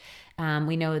damage.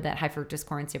 We know that high fructose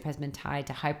corn syrup has been tied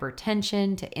to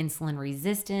hypertension, to insulin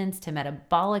resistance, to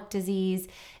metabolic disease,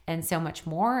 and so much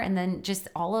more. And then just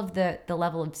all of the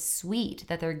level of sweet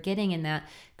that they're getting in that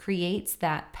creates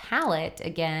that palate,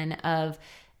 again, of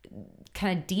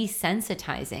kind of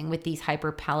desensitizing with these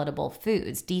hyper palatable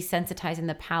foods, desensitizing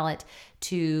the palate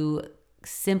to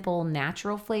simple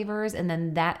natural flavors. And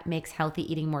then that makes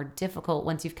healthy eating more difficult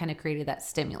once you've kind of created that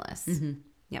stimulus.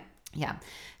 Yep. Yeah.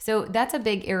 So that's a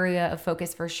big area of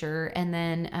focus for sure. And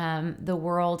then the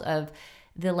world of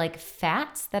the like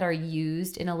fats that are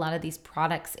used in a lot of these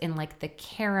products, in like the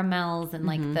caramels and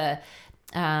like the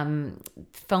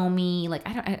foamy, like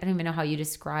I don't even know how you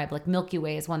describe, like Milky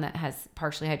Way is one that has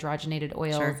partially hydrogenated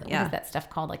oils. Sure, What is that stuff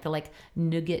called? Like the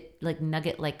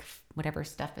nugget, like whatever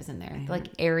stuff is in there, like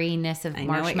airiness of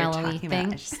marshmallowy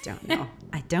thing. I just don't know.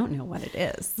 I don't know what it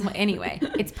is. Well, anyway,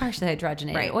 it's partially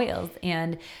hydrogenated oils.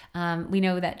 And we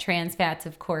know that trans fats,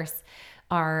 of course,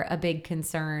 are a big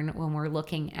concern when we're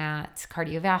looking at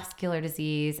cardiovascular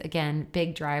disease. Again,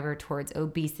 big driver towards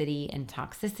obesity and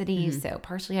toxicity. So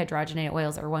partially hydrogenated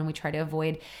oils are one we try to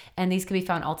avoid. And these can be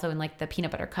found also in like the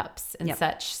peanut butter cups and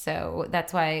such. So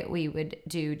that's why we would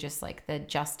do just like the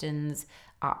Justin's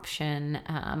option,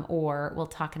 or we'll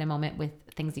talk in a moment with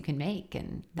things you can make.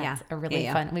 And that's a really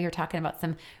fun. We were talking about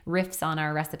some riffs on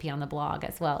our recipe on the blog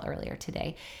as well earlier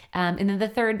today. And then the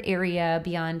third area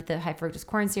beyond the high fructose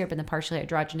corn syrup and the partially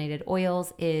hydrogenated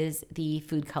oils is the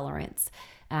food colorants.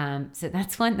 So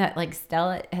that's one that like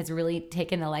Stella has really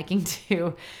taken a liking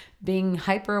to being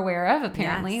hyper aware of,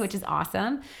 apparently, which is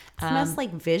awesome. It's the most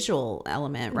like visual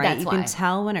element, right? You can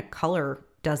tell when a color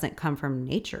doesn't come from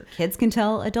nature. Kids can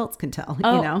tell, adults can tell, you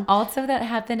know? Also that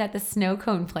happened at the snow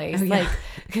cone place. Like,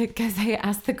 because I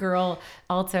asked the girl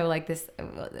also like this,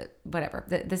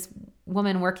 this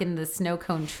woman working the snow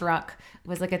cone truck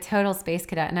was like a total space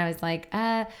cadet. And I was like,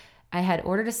 I had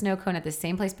ordered a snow cone at the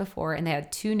same place before, and they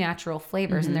had 2 natural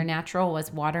flavors, and their natural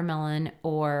was watermelon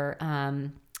or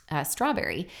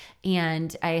strawberry.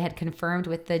 And I had confirmed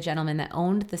with the gentleman that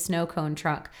owned the snow cone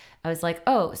truck. I was like,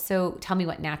 oh, so tell me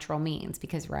what natural means,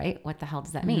 because, right, what the hell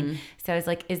does that mean? So I was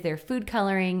like, is there food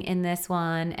coloring in this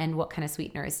one, and what kind of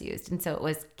sweetener is used? And so it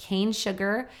was cane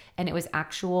sugar, and it was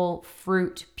actual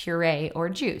fruit puree or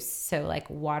juice. So like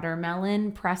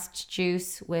watermelon pressed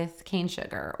juice with cane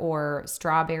sugar, or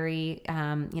strawberry,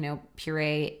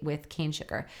 puree with cane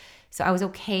sugar. So I was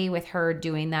okay with her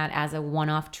doing that as a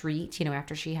one-off treat,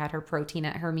 after she had her protein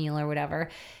at her meal or whatever.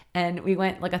 And we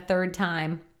went like a third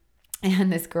time,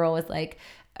 and this girl was like,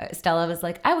 Stella was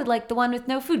like, I would like the one with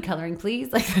no food coloring,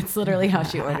 please. Like, that's literally how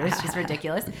she orders. She's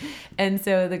ridiculous. And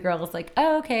so the girl was like,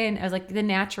 oh, okay. And I was like, the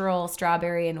natural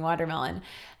strawberry and watermelon.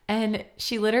 And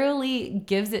she literally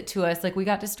gives it to us. Like, we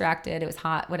got distracted. It was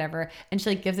hot, whatever. And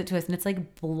she like gives it to us, and it's like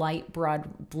light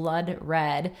blood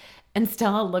red. And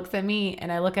Stella looks at me,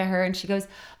 and I look at her, and she goes,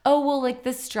 oh, well, like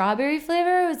the strawberry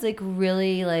flavor was like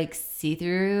really like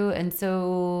see-through. And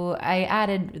so I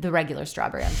added the regular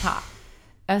strawberry on top.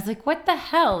 I was like, what the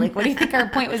hell? Like, what do you think our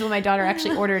point was when my daughter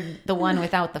actually ordered the one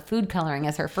without the food coloring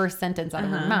as her first sentence out of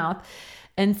her mouth?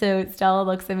 And so Stella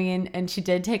looks at me, and she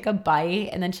did take a bite,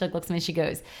 and then she like looks at me and she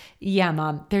goes, yeah,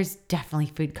 Mom, there's definitely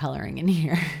food coloring in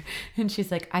here. And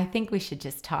she's like, I think we should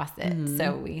just toss it.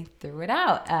 So we threw it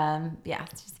out.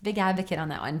 She's a big advocate on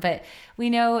that one. But we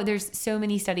know there's so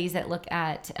many studies that look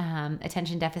at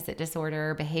attention deficit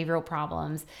disorder, behavioral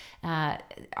problems.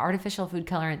 Artificial food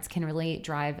colorants can really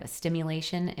drive a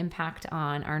stimulation impact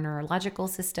on our neurological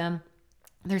system.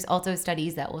 There's also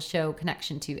studies that will show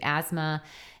connection to asthma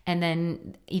and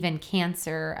then even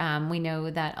cancer. We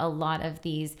know that a lot of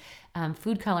these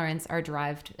food colorants are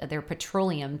they're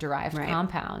petroleum derived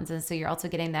compounds. And so you're also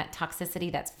getting that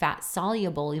toxicity that's fat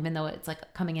soluble, even though it's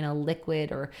like coming in a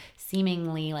liquid, or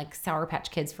seemingly like Sour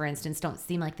Patch Kids, for instance, don't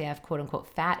seem like they have quote unquote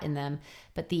fat in them.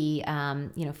 But the,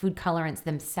 food colorants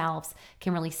themselves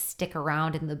can really stick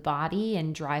around in the body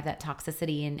and drive that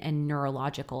toxicity and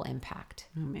neurological impact.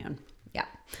 Oh, man. Yeah.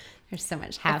 There's so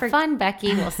much. Have fun,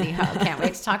 Becky. We'll see how. Can't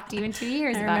wait to talk to you in 2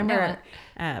 years about remember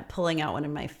pulling out one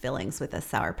of my fillings with a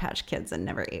Sour Patch Kids and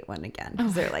never ate one again,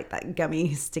 because they're like that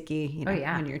gummy, sticky,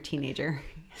 when you're a teenager.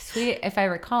 Sweet, if I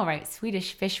recall right,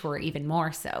 Swedish Fish were even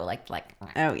more so. Like.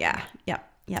 Oh yeah, yep.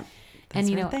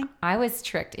 And I was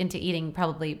tricked into eating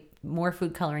probably more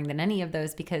food coloring than any of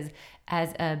those, because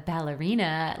as a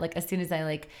ballerina, like as soon as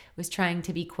I was trying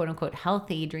to be quote unquote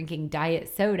healthy, drinking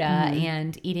diet soda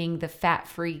and eating the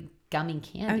fat-free gummy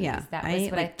candies. Oh yeah, that was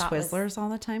what I thought Twizzlers was all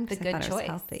the time because I thought it was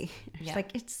healthy. Yeah.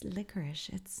 Like, it's licorice,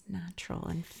 it's natural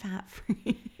and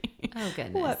fat-free. Oh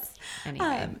goodness. Whoops.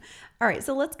 Anyway. All right,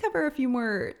 so let's cover a few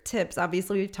more tips.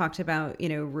 Obviously, we've talked about,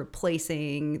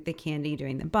 replacing the candy,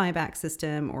 doing the buyback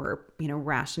system, or,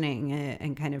 rationing it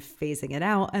and kind of phasing it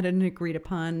out at an agreed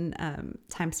upon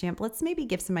timestamp. Let's maybe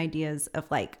give some ideas of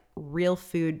like real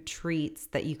food treats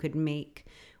that you could make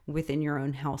within your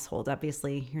own household.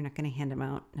 Obviously, you're not going to hand them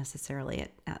out necessarily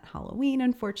at Halloween,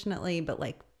 unfortunately, but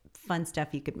like fun stuff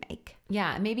you could make.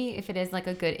 Yeah, maybe if it is like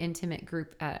a good intimate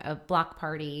group, a block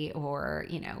party, or,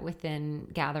 within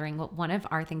gathering. One of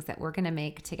our things that we're going to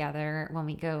make together when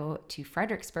we go to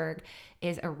Fredericksburg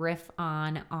is a riff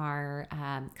on our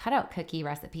cutout cookie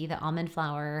recipe, the almond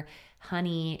flour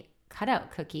honey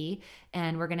cutout cookie,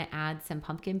 and we're going to add some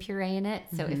pumpkin puree in it.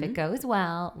 So if it goes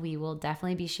well, we will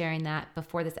definitely be sharing that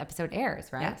before this episode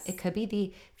airs, right? Yes. It could be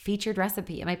the featured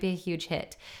recipe. It might be a huge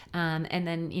hit. And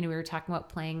then, we were talking about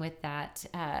playing with that.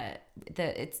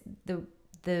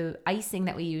 The icing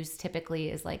that we use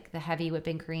typically is like the heavy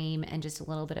whipping cream and just a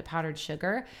little bit of powdered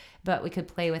sugar, but we could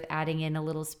play with adding in a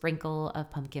little sprinkle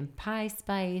of pumpkin pie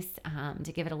spice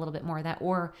to give it a little bit more of that,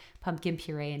 or pumpkin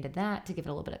puree into that to give it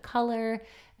a little bit of color.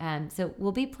 So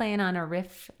we'll be playing on a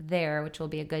riff there, which will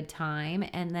be a good time.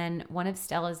 And then one of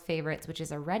Stella's favorites, which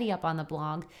is already up on the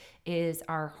blog, is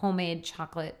our homemade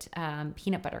chocolate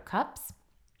peanut butter cups.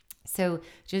 So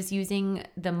just using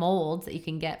the molds that you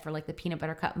can get for like the peanut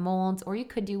butter cup molds, or you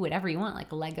could do whatever you want, like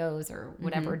Legos or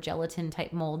whatever gelatin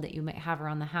type mold that you might have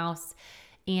around the house.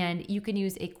 And you can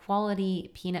use a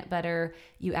quality peanut butter.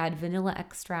 You add vanilla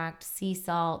extract, sea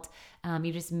salt.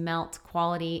 You just melt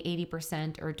quality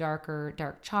 80% or darker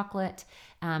dark chocolate.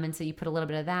 And so you put a little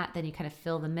bit of that, then you kind of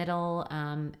fill the middle,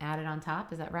 add it on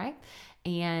top. Is that right?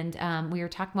 And we were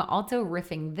talking about also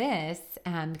riffing this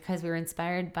because we were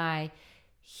inspired by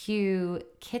Hu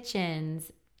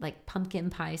Kitchen's like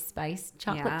pumpkin pie spice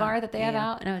chocolate bar that they have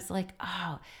out. And I was like,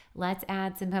 oh, let's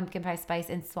add some pumpkin pie spice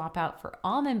and swap out for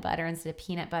almond butter instead of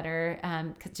peanut butter,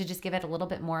 to just give it a little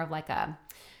bit more of like that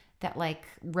like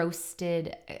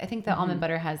roasted. I think the almond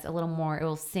butter has a little more, it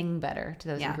will sing better to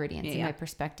those ingredients in my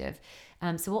perspective.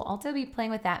 So we'll also be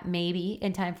playing with that maybe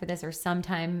in time for this or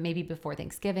sometime maybe before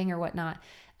Thanksgiving or whatnot.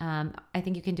 I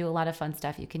think you can do a lot of fun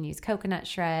stuff. You can use coconut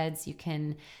shreds. You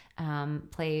can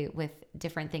play with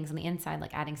different things on the inside,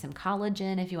 like adding some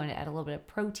collagen if you want to add a little bit of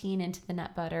protein into the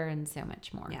nut butter and so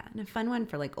much more. Yeah, and a fun one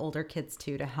for like older kids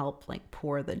too, to help like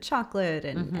pour the chocolate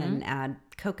and add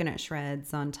coconut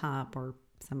shreds on top or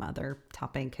some other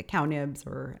topping, cacao nibs,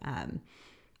 or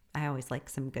I always like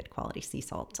some good quality sea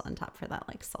salt on top for that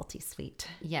like salty sweet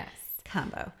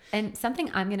combo. And something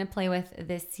I'm going to play with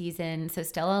this season. So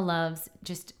Stella loves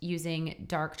just using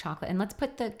dark chocolate. And let's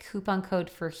put the coupon code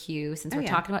for Hu, since we're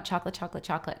talking about chocolate,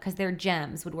 because their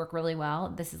gems would work really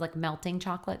well. This is like melting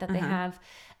chocolate that they have.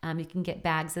 You can get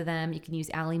bags of them. You can use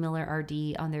Allie Miller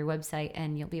RD on their website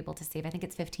and you'll be able to save, I think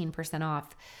it's 15%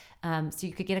 off. So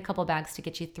you could get a couple bags to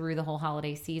get you through the whole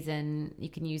holiday season. You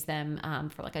can use them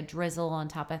for like a drizzle on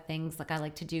top of things. Like I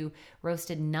like to do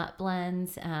roasted nut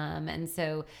blends. And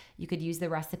so you could use the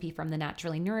recipe from the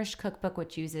Naturally Nourished cookbook,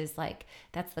 which uses like,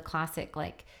 that's the classic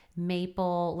like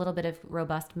maple, a little bit of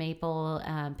robust maple,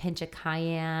 pinch of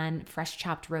cayenne, fresh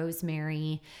chopped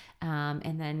rosemary,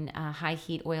 and then high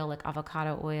heat oil like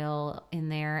avocado oil in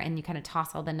there. And you kind of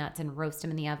toss all the nuts and roast them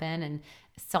in the oven, and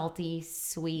salty,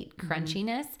 sweet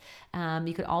crunchiness.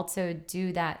 You could also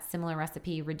do that similar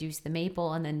recipe, reduce the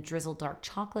maple and then drizzle dark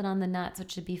chocolate on the nuts,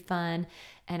 which would be fun.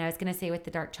 And I was going to say with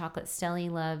the dark chocolate,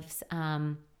 Stelly loves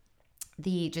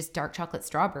the just dark chocolate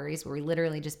strawberries, where we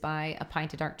literally just buy a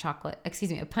pint of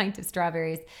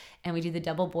strawberries, and we do the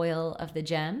double boil of the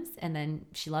gems. And then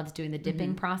she loves doing the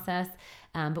dipping process.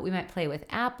 But we might play with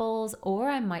apples, or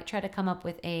I might try to come up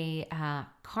with a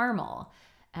caramel.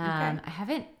 I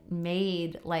haven't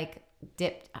made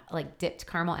dipped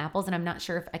caramel apples, and I'm not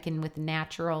sure if I can with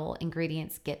natural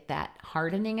ingredients get that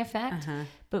hardening effect.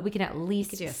 But we can at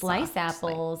least slice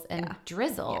apples and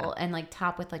drizzle and like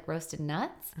top with like roasted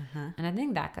nuts, and I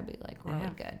think that could be like really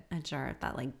good. A jar of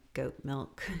that like goat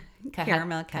milk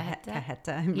caramel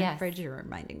cajeta in my fridge. You're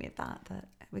reminding me of that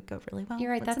would go really well.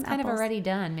 You're right. That's kind of already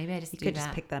done. Maybe I just could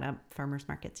just pick that up. Farmers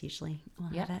markets usually will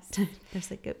have it. There's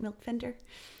a goat milk vendor.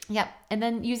 Yep. And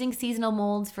then using seasonal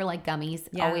molds for like gummies,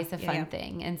 always a fun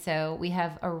thing. And so we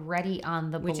have already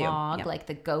on the blog, like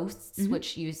the ghosts,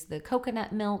 which use the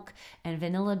coconut milk and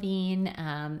vanilla bean.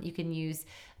 You can use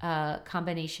a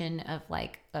combination of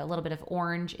like a little bit of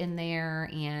orange in there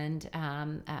and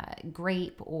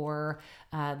grape, or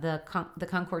the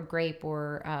Concord grape,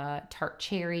 or tart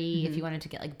cherry if you wanted to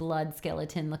get like blood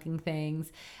skeleton looking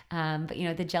things. But you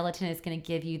know, the gelatin is going to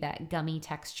give you that gummy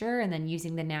texture, and then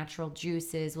using the natural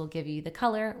juices will give you the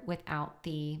color without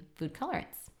the food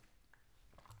colorants.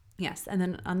 Yes. And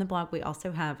then on the blog, we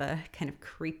also have a kind of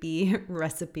creepy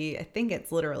recipe. I think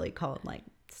it's literally called like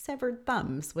severed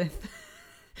thumbs with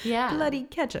bloody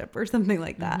ketchup or something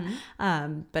like that.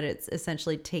 But it's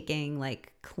essentially taking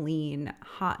like clean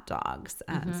hot dogs,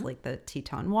 so like the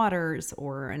Teton Waters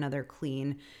or another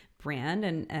clean brand,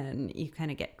 and you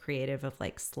kind of get creative of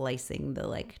like slicing the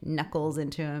like knuckles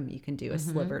into them. You can do a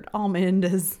slivered almond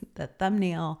as the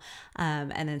thumbnail,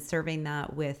 and then serving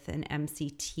that with an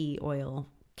MCT oil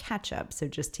ketchup. So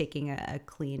just taking a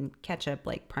clean ketchup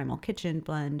like Primal Kitchen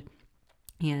blend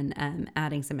and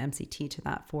adding some MCT to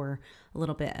that for a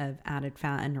little bit of added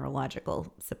fat and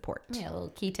neurological support. Yeah, a little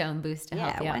ketone boost to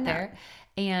help you out there.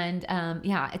 And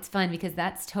it's fun because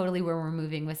that's totally where we're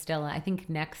moving with Stella. I think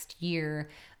next year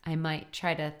I might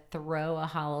try to throw a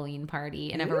Halloween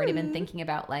party, and I've already been thinking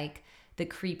about like the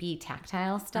creepy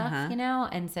tactile stuff, you know?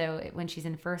 And so when she's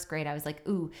in first grade, I was like,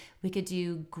 ooh, we could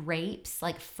do grapes,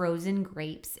 like frozen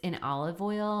grapes in olive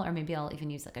oil, or maybe I'll even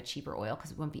use like a cheaper oil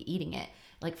because we won't be eating it.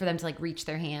 Like for them to like reach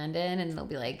their hand in, and they'll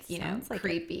be like, you know, like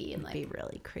creepy and like be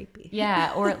really creepy.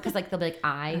 Yeah. Or because like they'll be like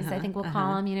eyes, I think we'll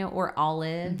call them, you know, or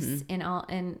olives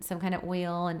in some kind of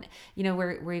oil. And, you know,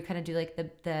 where you kind of do like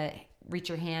the reach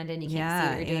your hand and you can't see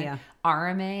what you're doing.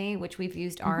 Arame, which we've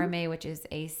used arame, which is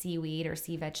a seaweed or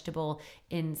sea vegetable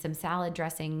in some salad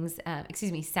dressings,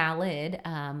 salad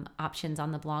options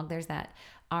on the blog. There's that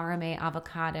arame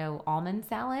avocado almond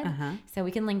salad. So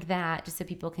we can link that just so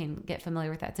people can get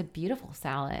familiar with that. It's a beautiful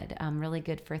salad, really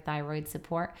good for thyroid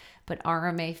support. But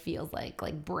arame feels like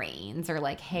brains or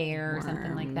like hair or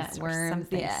something like that. Worms,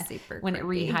 super when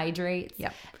creepy. it rehydrates.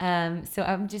 Yep. So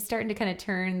I'm just starting to kind of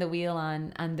turn the wheel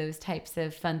on those types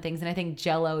of fun things, and I think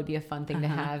Jell-O would be a fun thing to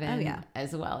have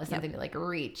as well as something to like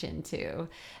reach into.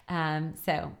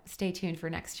 So stay tuned for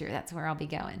next year. That's where I'll be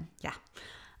going. Yeah.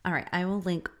 All right. I will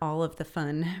link all of the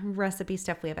fun recipe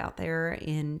stuff we have out there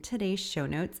in today's show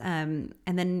notes. And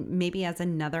then maybe as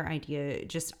another idea,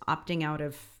 just opting out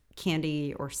of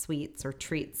candy or sweets or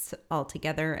treats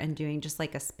altogether and doing just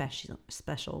like a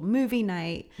special movie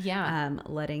night. Yeah.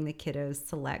 Letting the kiddos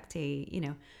select a,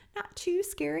 not too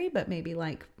scary, but maybe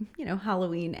like,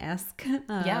 Halloween-esque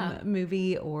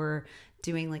movie, or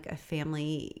doing like a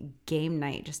family game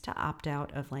night just to opt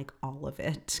out of like all of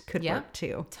it could work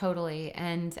too. Totally.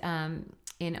 And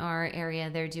in our area,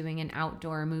 they're doing an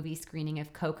outdoor movie screening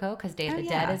of Coco because Day of the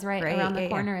Dead is right around the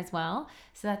corner as well.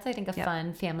 So that's, I think, a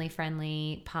fun,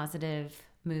 family-friendly, positive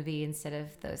movie instead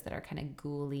of those that are kind of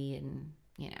ghouly and,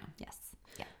 Yes.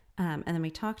 Yeah. And then we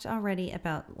talked already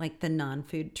about like the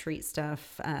non-food treat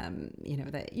stuff,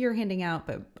 that you're handing out,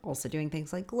 but also doing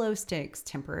things like glow sticks,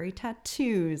 temporary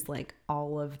tattoos, like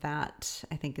all of that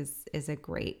I think is a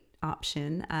great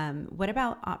option. What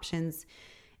about options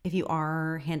if you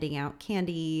are handing out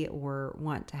candy or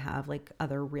want to have like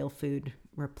other real food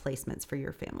replacements for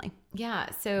your family?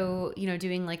 Yeah. So,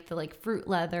 doing like the fruit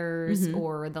leathers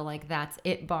or the That's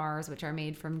It bars, which are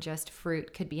made from just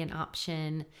fruit, could be an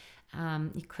option.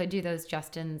 You could do those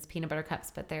Justin's peanut butter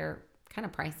cups, but they're kind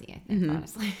of pricey, I think,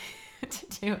 honestly, to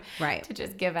do, to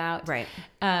just give out. Right.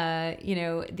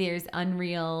 There's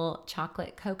Unreal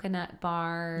chocolate coconut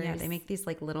bars. Yeah, they make these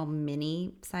like little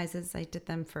mini sizes. I did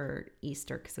them for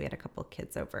Easter because we had a couple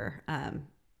kids over.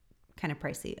 Kind of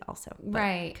pricey also.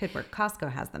 Right. Could work.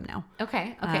 Costco has them now.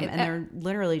 Okay. And they're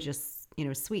literally just,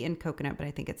 sweetened coconut, but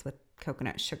I think it's with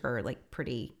coconut sugar, like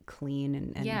pretty clean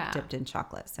and dipped in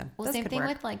chocolate. So same thing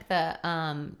with like the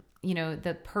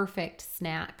the perfect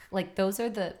snack. Like those are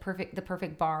the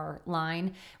perfect bar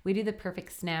line. We do the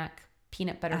perfect snack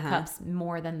peanut butter cups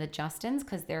more than the Justin's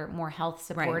because they're more health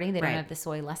supporting. They don't have the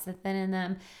soy lecithin in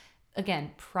them.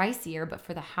 Again, pricier, but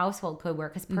for the household could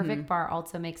work because Perfect Bar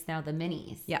also makes now the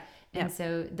minis. Yeah. And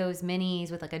so those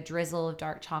minis with like a drizzle of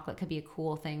dark chocolate could be a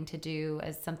cool thing to do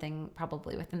as something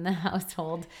probably within the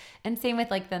household. And same with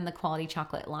then the quality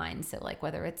chocolate line. So like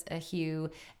whether it's a Hue,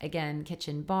 again,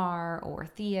 Kitchen Bar or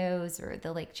Theo's or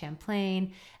the Lake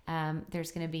Champlain,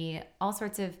 there's going to be all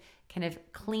sorts of kind of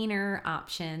cleaner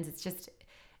options. It's just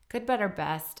good, better,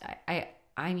 best.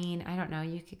 I mean, I don't know,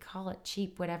 you could call it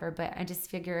cheap, whatever, but I just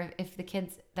figure if the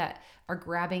kids that are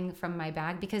grabbing from my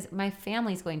bag, because my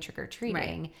family's going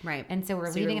trick-or-treating. Right. And so we're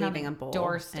leaving it on the bowl,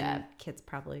 doorstep. And kids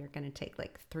probably are going to take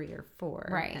like 3 or 4.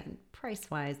 Right. And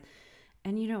price-wise.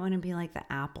 And you don't want to be like the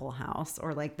Apple House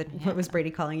or like what was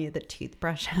Brady calling you, the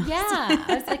toothbrush house? Yeah.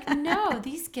 I was like, no,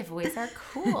 these giveaways are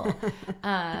cool.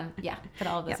 But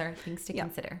all of those are things to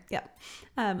consider. Yep.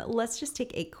 Let's just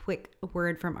take a quick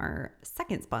word from our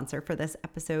second sponsor for this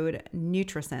episode,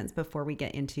 NutriSense, before we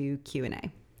get into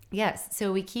Q&A. Yes.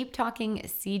 So we keep talking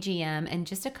CGM, and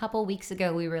just a couple weeks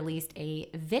ago, we released a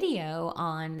video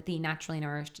on the Naturally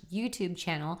Nourished YouTube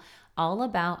channel all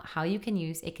about how you can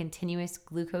use a continuous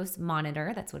glucose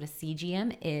monitor. That's what a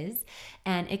CGM is.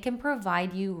 And it can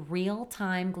provide you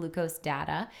real-time glucose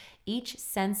data. Each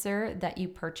sensor that you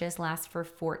purchase lasts for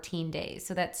 14 days.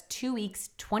 So that's 2 weeks,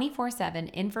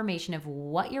 24/7 information of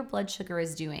what your blood sugar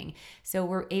is doing. So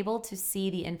we're able to see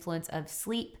the influence of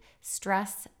sleep,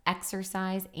 stress,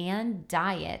 exercise, and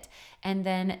diet. And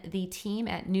then the team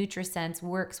at NutriSense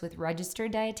works with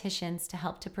registered dietitians to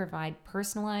help to provide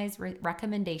personalized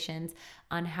recommendations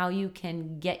on how you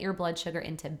can get your blood sugar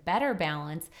into better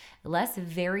balance, less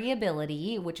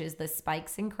variability, which is the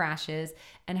spikes and crashes,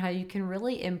 and how you can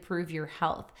really improve your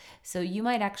health. So you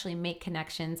might actually make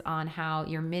connections on how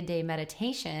your midday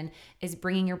meditation is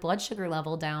bringing your blood sugar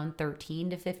level down 13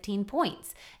 to 15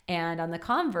 points. And on the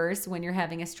converse, when you're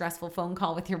having a stressful phone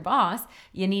call with your boss,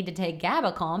 you need to take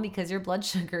GabaCalm because your blood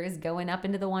sugar is going up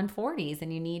into the 140s,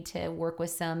 and you need to work with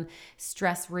some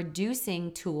stress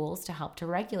reducing tools to help to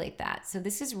regulate that. So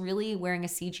this is really wearing a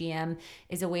CGM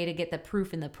is a way to get the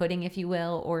proof in the pudding, if you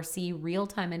will, or see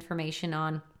real-time information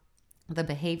on the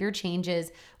behavior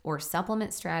changes or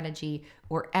supplement strategy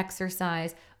or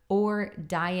exercise or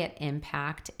diet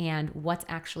impact and what's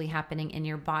actually happening in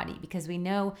your body, because we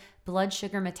know blood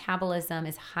sugar metabolism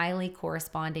is highly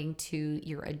corresponding to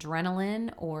your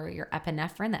adrenaline or your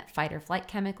epinephrine, that fight or flight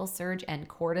chemical surge, and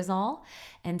cortisol.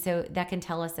 And so that can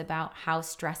tell us about how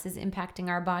stress is impacting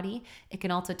our body. It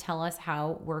can also tell us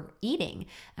how we're eating.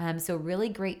 So really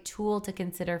great tool to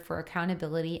consider for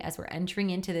accountability as we're entering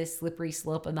into this slippery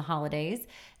slope of the holidays.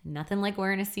 Nothing like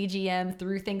wearing a CGM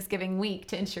through Thanksgiving week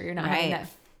to ensure you're not having that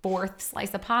fourth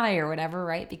slice of pie or whatever,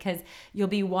 right? Because you'll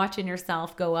be watching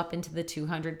yourself go up into the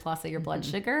 200 plus of your blood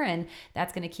sugar, and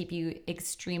that's going to keep you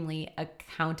extremely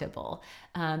accountable.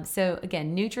 So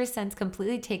again, NutriSense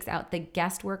completely takes out the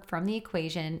guesswork from the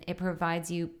equation. It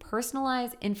provides you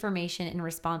personalized information in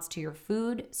response to your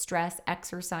food, stress,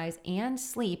 exercise, and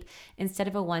sleep. Instead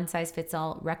of a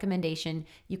one-size-fits-all recommendation,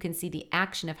 you can see the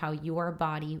action of how your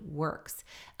body works.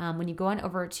 When you go on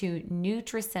over to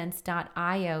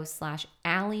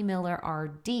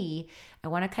nutrisense.io/AllieMillerRD, I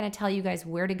want to kind of tell you guys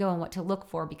where to go and what to look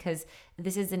for, because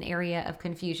this is an area of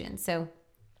confusion. So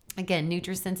again,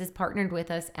 NutriSense is partnered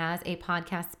with us as a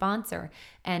podcast sponsor,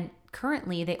 and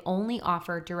currently they only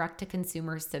offer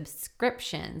direct-to-consumer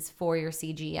subscriptions for your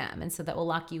CGM, and so that will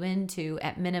lock you into,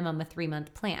 at minimum, a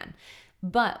 3-month plan.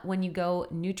 But when you go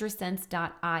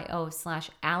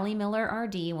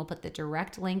nutrisense.io/AllieMillerRD, and we'll put the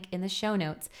direct link in the show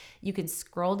notes, you can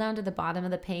scroll down to the bottom of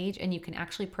the page and you can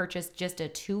actually purchase just a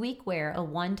 2-week wear, a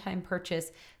one-time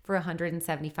purchase for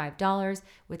 $175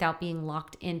 without being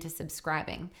locked into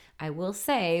subscribing. I will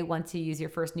say, once you use your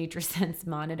first NutriSense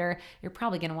monitor, you're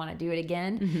probably going to want to do it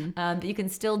again. But you can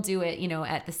still do it,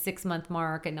 at the 6-month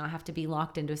mark and not have to be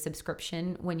locked into a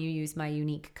subscription when you use my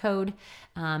unique code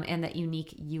and that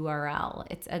unique URL.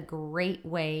 It's a great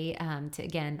way to,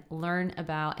 again, learn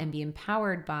about and be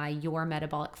empowered by your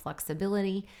metabolic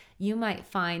flexibility. You might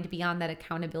find beyond that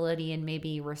accountability and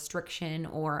maybe restriction,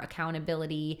 or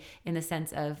accountability in the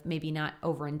sense of maybe not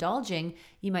overindulging,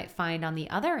 you might find on the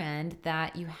other end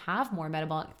that you have more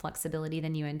metabolic flexibility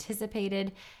than you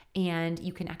anticipated. And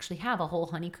you can actually have a whole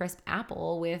Honeycrisp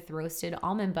apple with roasted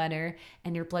almond butter,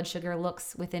 and your blood sugar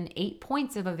looks within 8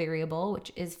 points of a variable,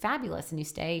 which is fabulous. And you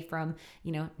stay from,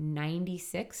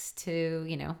 96 to,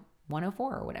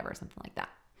 104 or whatever, something like that.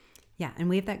 Yeah, and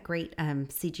we have that great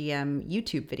CGM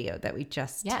YouTube video that we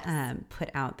just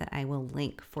put out that I will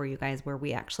link for you guys, where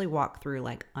we actually walk through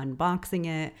like unboxing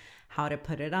it, how to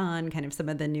put it on, kind of some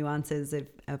of the nuances of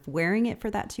wearing it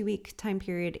for that 2-week time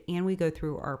period. And we go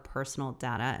through our personal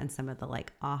data and some of the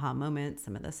like aha moments,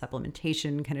 some of the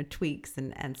supplementation kind of tweaks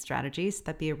and strategies.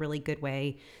 That'd be a really good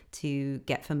way to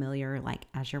get familiar, like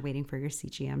as you're waiting for your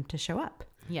CGM to show up.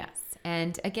 Yes.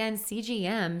 And again,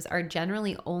 CGMs are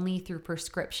generally only through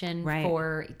prescription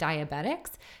for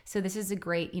diabetics. So this is a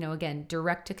great, again,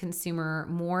 direct to consumer,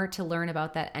 more to learn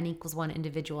about that N=1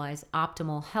 individualized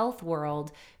optimal health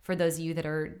world for those of you that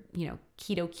are,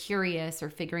 keto curious or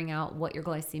figuring out what your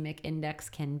glycemic index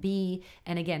can be.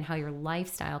 And again, how your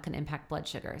lifestyle can impact blood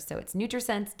sugar. So it's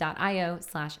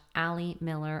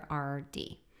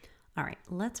nutrisense.io/AllieMillerRD. All right,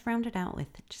 let's round it out with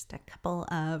just a couple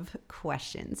of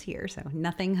questions here. So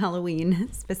nothing Halloween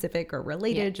specific or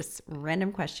related, just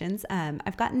random questions.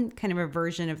 I've gotten kind of a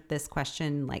version of this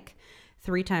question like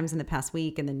 3 times in the past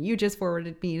week, and then you just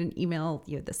forwarded me an email.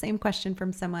 You had the same question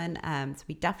from someone. So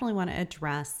we definitely want to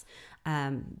address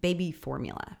baby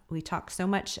formula. We talk so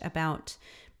much about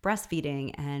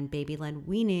breastfeeding and baby-led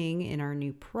weaning in our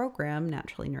new program,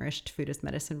 Naturally Nourished Food as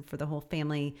Medicine for the Whole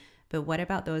Family. But what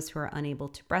about those who are unable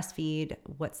to breastfeed?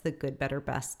 What's the good, better,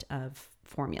 best of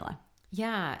formula?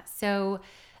 Yeah. So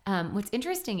what's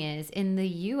interesting is in the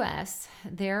US,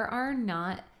 there are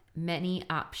not many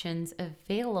options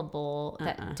available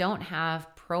that don't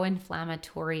have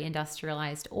pro-inflammatory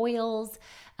industrialized oils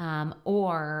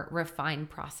or refined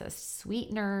processed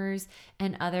sweeteners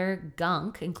and other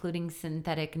gunk, including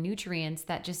synthetic nutrients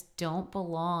that just don't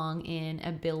belong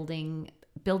in building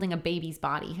a baby's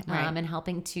body and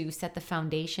helping to set the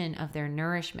foundation of their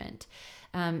nourishment.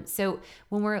 So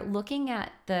when we're looking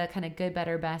at the kind of good,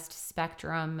 better, best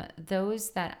spectrum,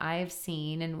 those that I've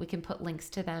seen, and we can put links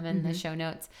to them in the show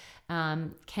notes,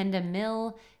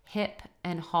 Kendamil, HIP,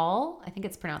 and Hall. I think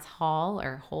it's pronounced Hall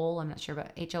or Whole. I'm not sure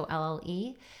about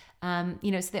HOLLE.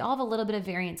 So they all have a little bit of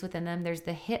variance within them. There's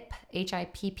the HIP,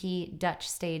 HIPP Dutch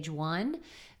Stage 1,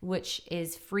 which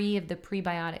is free of the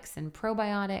prebiotics and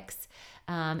probiotics.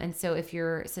 And so if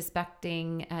you're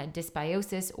suspecting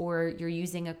dysbiosis, or you're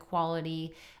using a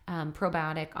quality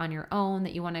probiotic on your own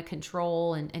that you want to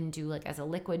control and do like as a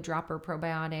liquid dropper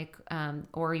probiotic,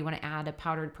 or you want to add a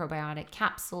powdered probiotic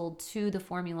capsule to the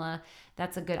formula,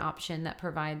 that's a good option that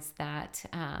provides that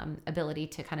ability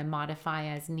to kind of modify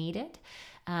as needed.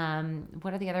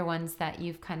 What are the other ones that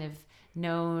you've kind of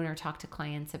known or talked to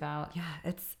clients about?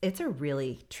 Yeah, it's a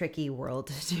really tricky world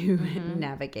to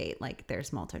navigate. Like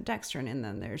there's maltodextrin and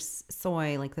then there's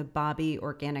soy, like the Bobby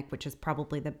Organic, which is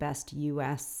probably the best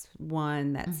US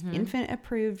one that's infant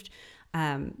approved,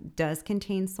 does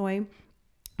contain soy.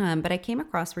 But I came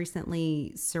across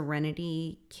recently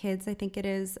Serenity Kids, I think it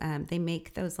is. They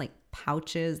make those like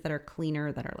pouches that are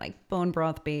cleaner, that are like bone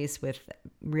broth based with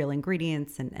real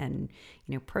ingredients and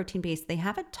protein based. They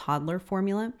have a toddler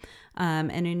formula.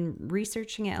 And in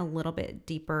researching it a little bit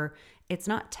deeper, it's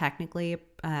not technically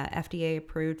FDA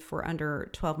approved for under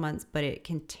 12 months, but it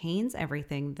contains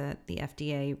everything that the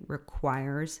FDA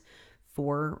requires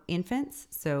for infants.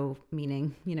 So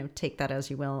meaning, take that as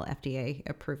you will. FDA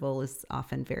approval is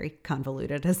often very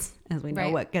convoluted as we know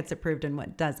what gets approved and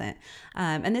what doesn't.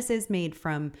 And this is made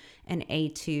from an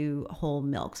A2 whole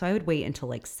milk. So I would wait until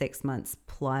like 6 months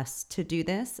plus to do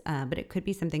this. But it could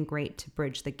be something great to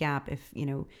bridge the gap if,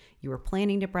 you were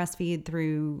planning to breastfeed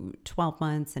through 12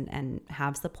 months and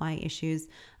have supply issues.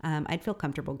 I'd feel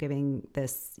comfortable giving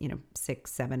this,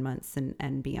 6-7 months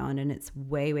and beyond. And it's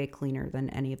way, way cleaner than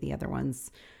any of the other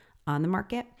ones on the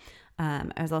market.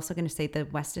 I was also going to say the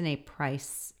Weston A.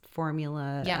 Price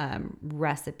formula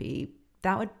recipe.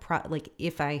 That would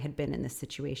if I had been in this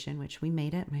situation, which we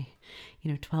made it, my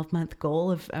 12-month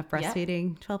goal of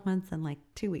breastfeeding, 12 months and like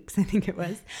 2 weeks, I think it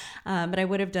was. But I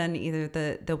would have done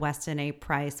either the Weston A.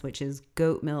 Price, which is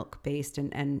goat milk based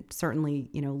and certainly,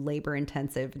 labor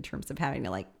intensive in terms of having to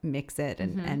like mix it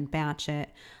and batch it.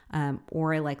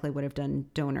 Or I likely would have done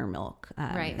donor milk.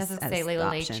 Right. That's what I say. Lila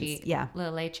Leche. Yeah.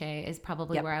 Lila Leche is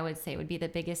probably where I would say would be the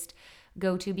biggest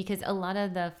go-to, because a lot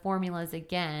of the formulas,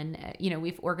 again,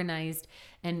 we've organized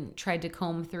and tried to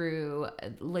comb through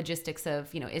logistics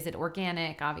of, is it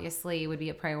organic? Obviously would be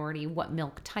a priority, what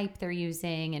milk type they're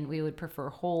using, and we would prefer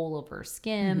whole over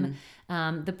skim.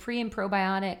 The pre and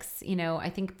probiotics, I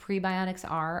think prebiotics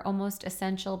are almost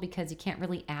essential because you can't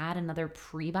really add another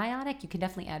prebiotic. You can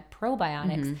definitely add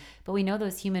probiotics, but we know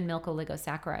those human milk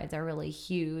oligosaccharides are really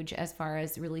huge as far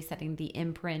as really setting the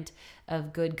imprint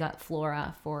of good gut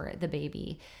flora for the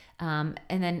baby. And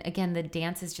then again, the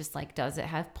dance is just like, does it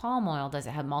have palm oil? Does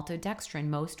it have maltodextrin?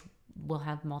 Most will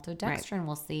have maltodextrin. Right.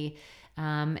 We'll see.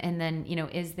 And then,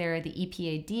 is there the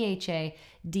EPA DHA?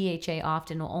 DHA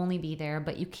often will only be there,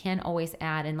 but you can always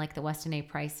add, and like the Weston A.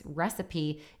 Price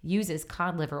recipe uses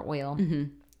cod liver oil.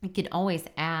 You could always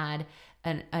add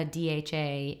a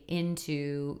DHA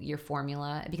into your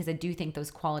formula, because I do think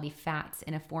those quality fats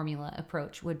in a formula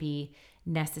approach would be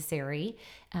necessary.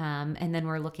 And then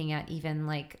we're looking at even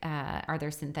like, are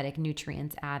there synthetic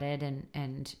nutrients added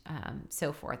and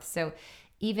so forth. So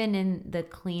even in the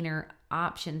cleaner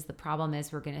options, the problem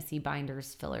is we're going to see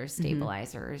binders, fillers,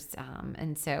 stabilizers.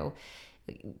 And so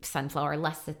sunflower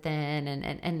lecithin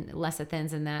and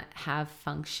lecithins and that have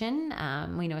function.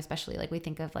 We know, especially like we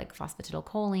think of like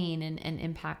phosphatidylcholine and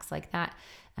impacts like that.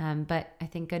 But I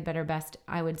think good, better, best,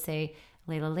 I would say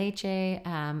Lila Leche.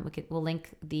 We'll link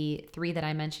the 3 that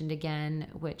I mentioned again,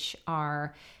 which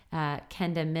are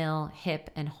Kenda Mill,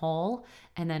 Hip, and Whole.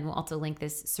 And then we'll also link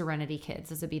this Serenity Kids.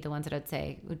 Those would be the ones that I'd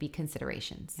say would be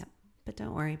considerations. Yep. But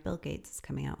don't worry, Bill Gates is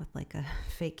coming out with like a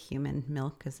fake human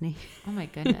milk, isn't he? Oh my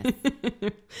goodness.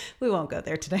 We won't go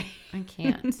there today. I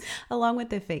can't. Along with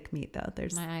the fake meat though.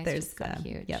 My eyes just got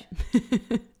huge. Yep.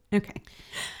 Okay.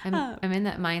 I'm in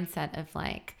that mindset of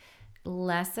like,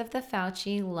 less of the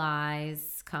Fauci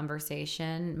lies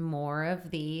conversation, more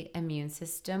of the immune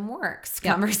system works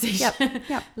conversation.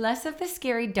 Yep. Less of the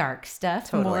scary dark stuff,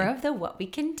 Totally. More of the what we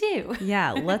can do.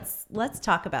 Yeah, let's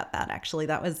talk about that. Actually,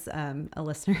 that was a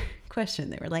listener question.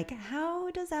 They were like,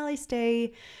 how does Allie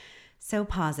stay so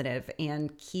positive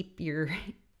and keep your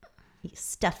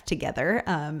stuff together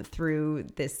through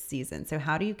this season? So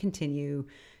how do you continue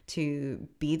to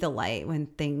be the light when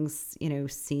things,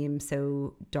 seem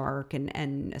so dark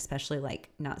and especially like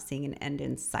not seeing an end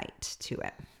in sight to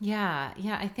it? Yeah.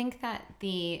 I think that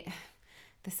the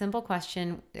simple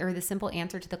question, or the simple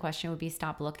answer to the question, would be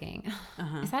stop looking.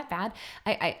 Is that bad?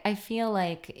 I feel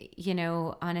like,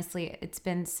 honestly, it's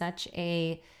been such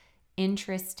a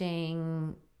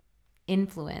interesting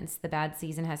influence the bad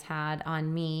season has had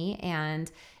on me,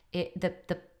 and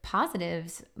the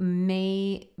positives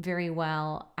may very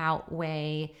well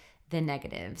outweigh the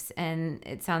negatives. And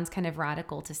it sounds kind of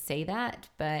radical to say that,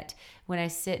 but when I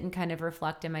sit and kind of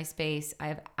reflect in my space,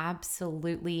 I've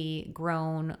absolutely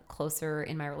grown closer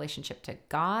in my relationship to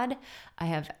God. I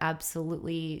have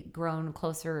absolutely grown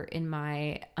closer in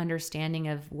my understanding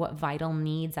of what vital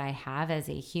needs I have as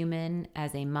a human,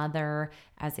 as a mother,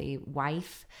 as a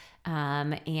wife.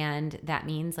 And that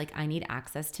means like I need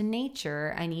access to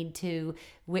nature. I need to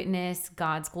witness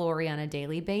God's glory on a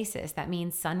daily basis. That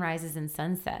means sunrises and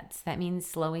sunsets. That means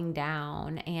slowing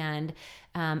down. And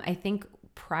I think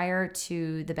prior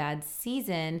to the bad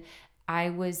season,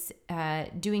 I was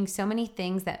doing so many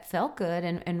things that felt good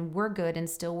and were good and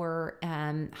still were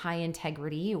high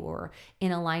integrity or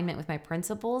in alignment with my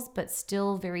principles, but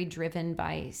still very driven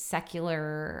by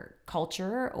secular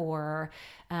culture or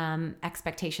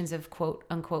expectations of quote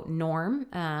unquote norm,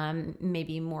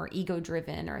 maybe more ego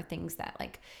driven or things that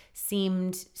like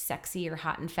seemed sexy or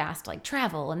hot and fast, like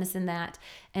travel and this and that.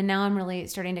 And now I'm really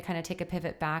starting to kind of take a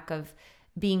pivot back of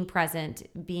being present,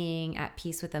 being at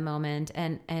peace with the moment,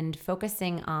 and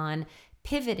focusing on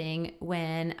pivoting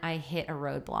when I hit a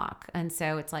roadblock. And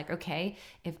so it's like, okay,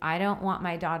 if I don't want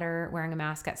my daughter wearing a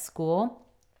mask at school,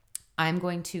 I'm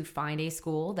going to find a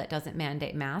school that doesn't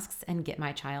mandate masks and get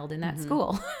my child in that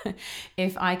school.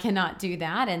 If I cannot do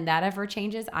that and that ever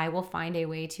changes, I will find a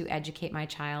way to educate my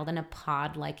child in a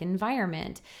pod-like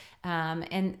environment.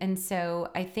 And so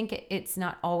I think it's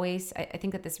not always, I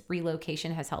think that this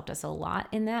relocation has helped us a lot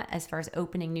in that as far as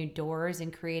opening new doors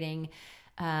and creating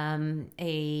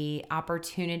a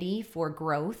opportunity for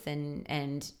growth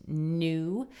and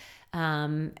new,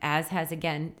 as has,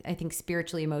 again, I think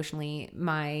spiritually, emotionally,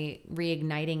 my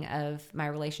reigniting of my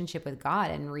relationship with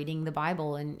God and reading the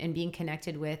Bible and being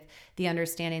connected with the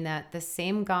understanding that the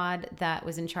same God that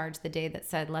was in charge the day that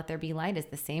said, let there be light, is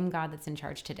the same God that's in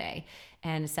charge today.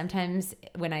 And sometimes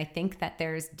when I think that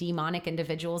there's demonic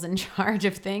individuals in charge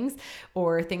of things,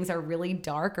 or things are really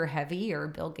dark or heavy, or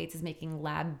Bill Gates is making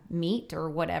lab meat or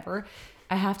whatever,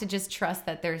 I have to just trust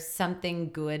that there's something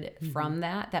good from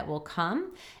that will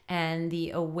come. And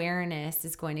the awareness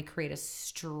is going to create a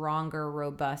stronger,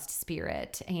 robust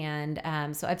spirit. And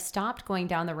so I've stopped going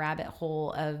down the rabbit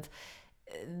hole of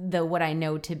what I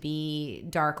know to be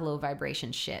dark, low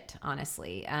vibration shit,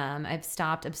 honestly. I've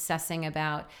stopped obsessing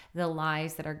about the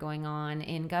lies that are going on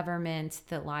in government,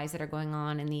 the lies that are going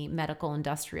on in the medical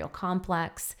industrial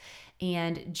complex,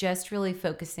 and just really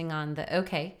focusing on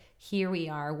okay, here we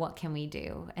are, what can we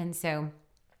do? And so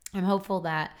I'm hopeful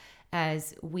that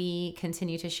as we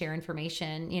continue to share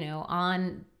information,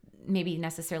 on maybe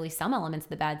necessarily some elements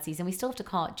of the bad season, we still have to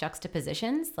call it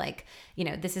juxtapositions. Like,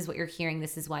 this is what you're hearing.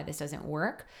 This is why this doesn't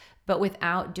work, but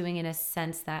without doing it in a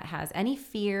sense that has any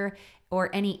fear or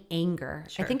any anger.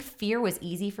 Sure. I think fear was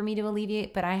easy for me to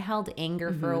alleviate, but I held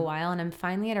anger for a while, and I'm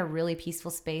finally at a really peaceful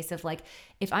space of like,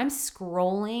 if I'm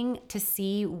scrolling to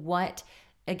see what,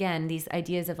 again, these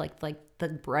ideas of like the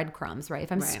breadcrumbs, right?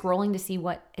 If I'm scrolling to see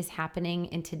what is happening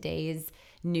in today's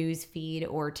news feed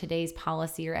or today's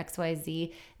policy or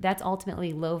XYZ, that's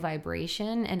ultimately low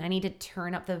vibration. And I need to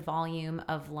turn up the volume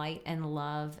of light and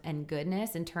love and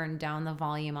goodness and turn down the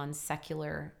volume on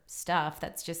secular stuff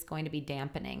that's just going to be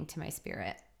dampening to my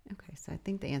spirit. Okay, so I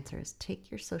think the answer is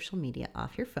take your social media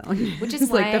off your phone. Which is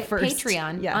why like the first.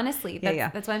 Patreon, honestly.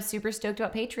 That's why I'm super stoked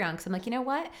about Patreon. Because I'm like, you know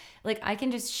what? Like, I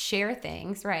can just share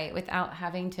things, right, without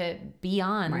having to be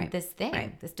on this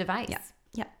thing, this device.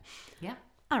 Yeah.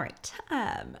 All right.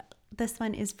 This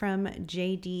one is from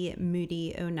JD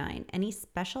Moody 09. Any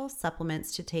special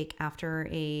supplements to take after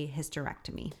a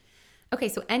hysterectomy? Okay,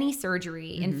 so any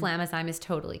surgery, Inflammazyme is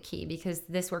totally key because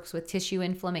this works with tissue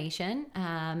inflammation.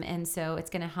 And so it's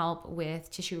going to help with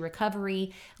tissue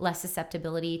recovery, less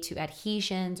susceptibility to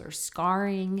adhesions or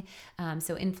scarring.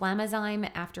 So Inflammazyme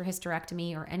after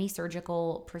hysterectomy or any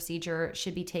surgical procedure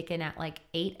should be taken at like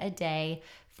 8 a day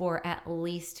for at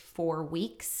least 4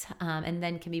 weeks, and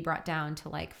then can be brought down to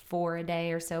like 4 a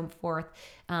day or so forth.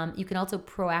 You can also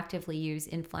proactively use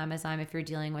Inflammazyme if you're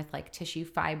dealing with like tissue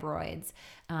fibroids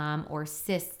or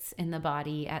cysts in the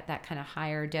body at that kind of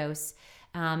higher dose.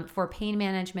 For pain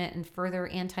management and further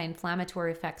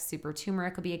anti-inflammatory effects, super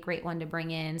turmeric will be a great one to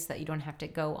bring in so that you don't have to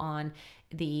go on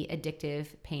the addictive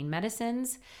pain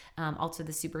medicines. Also,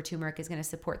 the super turmeric is going to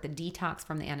support the detox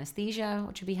from the anesthesia,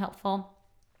 which would be helpful.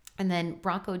 And then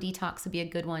Broncho Detox would be a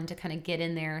good one to kind of get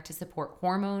in there to support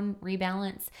hormone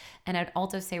rebalance. And I'd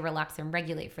also say relax and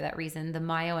regulate for that reason. The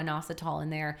myo-inositol in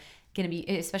there going to be,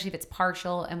 especially if it's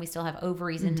partial and we still have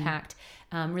ovaries intact,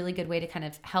 really good way to kind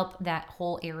of help that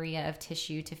whole area of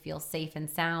tissue to feel safe and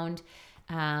sound.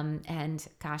 And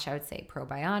gosh, I would say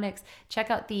probiotics. Check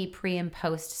out the pre and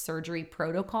post surgery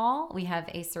protocol. We have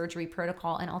a surgery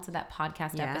protocol and also that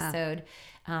podcast episode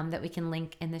that we can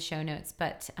link in the show notes.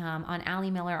 But on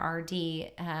Allie Miller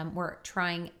RD, we're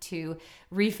trying to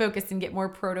refocus and get more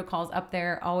protocols up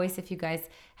there. Always, if you guys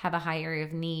have a high area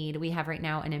of need, we have right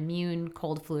now an immune,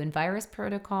 cold, flu, and virus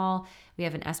protocol. We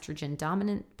have an estrogen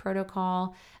dominant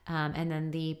protocol. And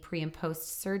then the pre and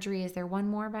post surgery. Is there one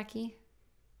more, Becky?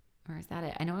 Or is that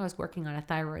it? I know I was working on a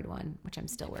thyroid one, which I'm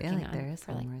still working on there is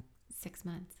for like 6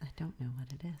 months. I don't know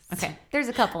what it is. Okay. There's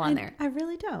a couple on there. I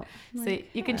really don't. So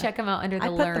you can check them out under the I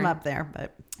Learn. put them up there,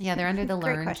 but Yeah, they're under the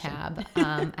Great Learn question. tab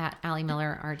at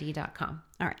AllieMillerRD.com.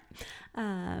 all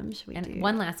right. Should we And do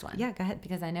one last one. Yeah, go ahead.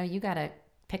 Because I know you got to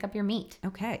pick up your meat.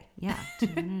 Okay. Yeah. Do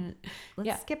you wanna- Let's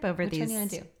Yeah. skip over Which one these do you wanna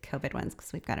do? COVID ones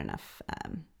because we've got enough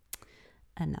on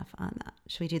that.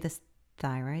 Should we do this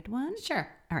thyroid one? Sure.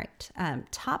 All right.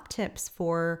 Top tips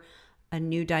for a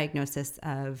new diagnosis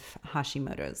of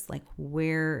Hashimoto's. Like,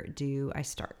 where do I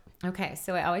start? Okay,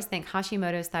 so I always think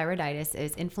Hashimoto's thyroiditis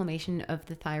is inflammation of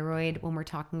the thyroid when we're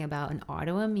talking about an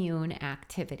autoimmune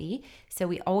activity. So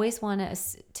we always want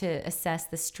to assess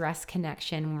the stress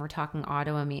connection when we're talking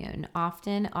autoimmune.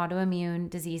 Often autoimmune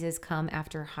diseases come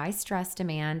after high stress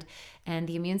demand, and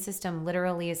the immune system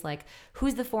literally is like,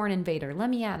 who's the foreign invader?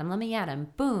 Let me at him,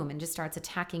 boom, and just starts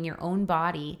attacking your own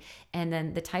body. And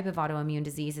then the type of autoimmune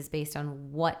disease is based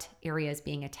on what area is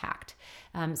being attacked.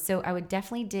 So I would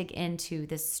definitely dig into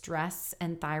the stress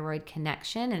and thyroid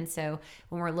connection. And so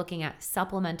when we're looking at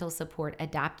supplemental support,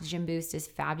 Adaptogen Boost is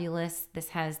fabulous. This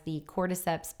has the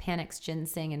Cordyceps, Panax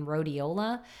ginseng, and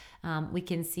rhodiola. We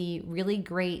can see really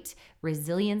great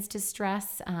resilience to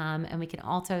stress, and we can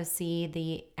also see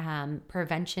the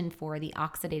prevention for the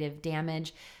oxidative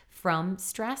damage from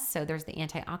stress. So there's the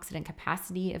antioxidant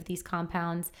capacity of these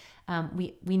compounds.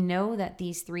 We know that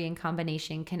these three in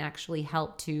combination can actually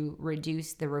help to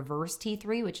reduce the reverse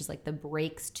T3, which is like the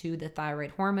brakes to the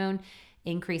thyroid hormone,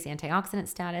 increase antioxidant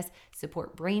status,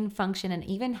 support brain function, and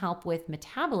even help with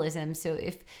metabolism. So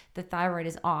if the thyroid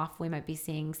is off, we might be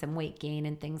seeing some weight gain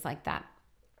and things like that.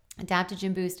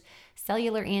 Adaptogen Boost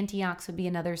cellular antiox would be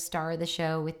another star of the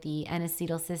show with the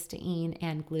N-acetylcysteine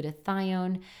and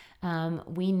glutathione.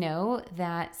 We know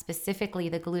that specifically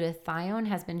the glutathione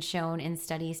has been shown in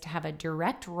studies to have a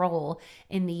direct role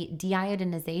in the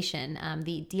deiodinization,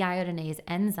 the deiodinase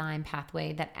enzyme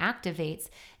pathway that activates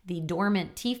the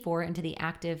dormant T4 into the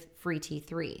active free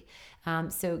T3.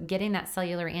 So getting that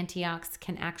cellular antiox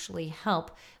can actually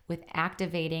help with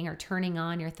activating or turning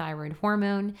on your thyroid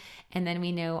hormone. And then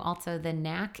we know also the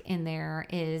NAC in there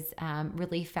is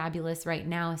really fabulous right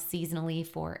now seasonally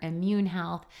for immune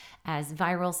health as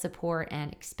viral support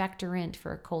and expectorant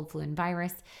for cold, flu, and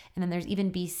virus. And then there's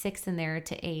even B6 in there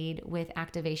to aid with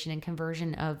activation and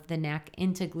conversion of the NAC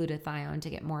into glutathione to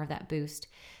get more of that boost.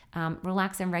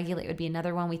 Relax and regulate would be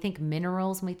another one. We think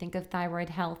minerals when we think of thyroid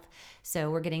health.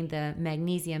 So we're getting the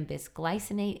magnesium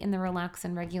bisglycinate in the relax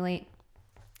and regulate.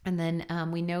 And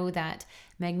then we know that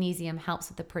magnesium helps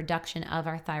with the production of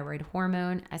our thyroid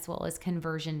hormone as well as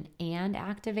conversion and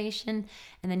activation.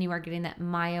 And then you are getting that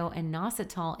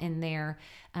myo-inositol in there,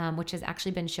 which has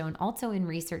actually been shown also in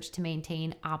research to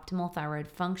maintain optimal thyroid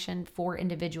function for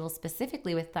individuals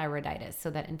specifically with thyroiditis. So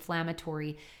that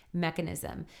inflammatory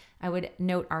mechanism. I would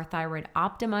note our thyroid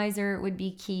optimizer would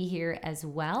be key here as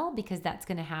well, because that's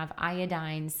going to have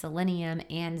iodine, selenium,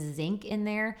 and zinc in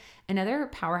there. Another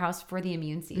powerhouse for the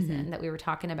immune season that we were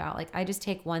talking about. Like I just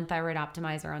take one thyroid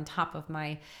optimizer on top of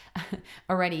my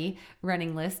already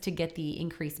running list to get the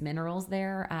increased minerals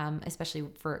there, especially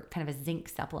for kind of a zinc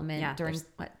supplement during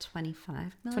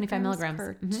 25 milligrams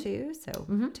per two.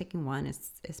 So taking one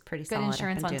is pretty good solid.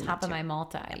 insurance on top of my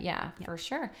multi. Yeah, for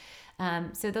sure.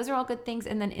 So those are all good things.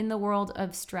 And then in the world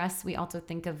of stress, we also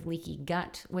think of leaky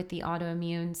gut with the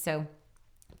autoimmune. So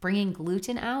bringing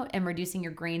gluten out and reducing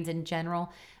your grains in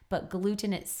general, but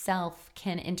gluten itself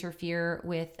can interfere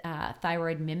with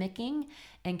thyroid mimicking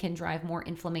and can drive more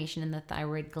inflammation in the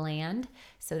thyroid gland.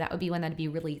 So that would be one that'd be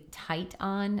really tight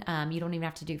on. You don't even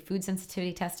have to do food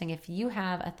sensitivity testing. If you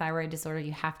have a thyroid disorder,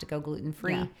 you have to go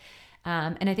gluten-free. Yeah.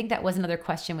 And I think that was another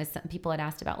question was some people had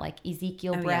asked about like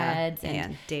Ezekiel breads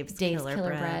and Dave's Killer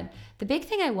bread. The big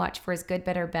thing I watch for is good,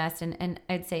 better, best. And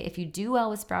I'd say if you do well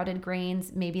with sprouted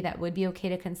grains, maybe that would be okay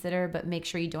to consider, but make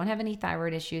sure you don't have any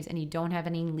thyroid issues and you don't have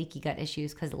any leaky gut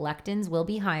issues because lectins will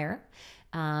be higher.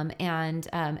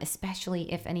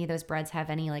 Especially if any of those breads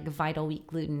have any like vital wheat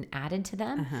gluten added to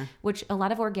them, which a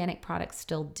lot of organic products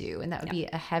still do. And that would be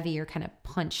a heavier kind of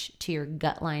punch to your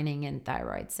gut lining and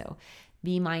thyroid. So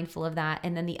be mindful of that.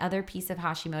 And then the other piece of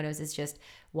Hashimoto's is just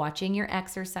watching your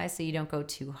exercise so you don't go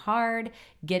too hard,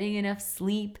 getting enough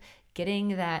sleep,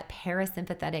 getting that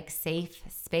parasympathetic safe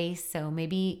space. So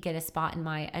maybe get a spot in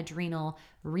my adrenal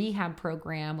rehab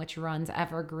program, which runs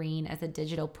Evergreen as a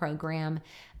digital program.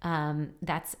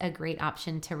 That's a great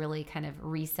option to really kind of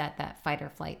reset that fight or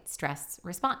flight stress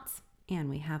response. And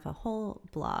we have a whole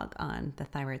blog on the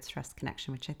thyroid stress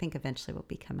connection, which I think eventually will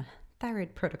become a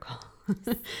thyroid protocol.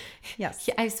 Yes.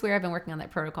 I swear I've been working on that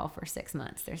protocol for 6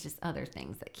 months. There's just other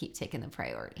things that keep taking the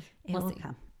priority. It will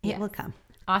come. It will come.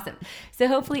 Awesome. So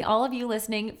hopefully all of you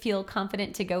listening feel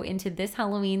confident to go into this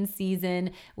Halloween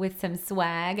season with some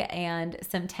swag and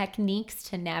some techniques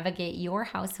to navigate your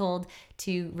household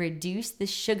to reduce the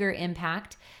sugar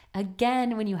impact.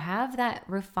 Again, when you have that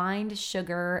refined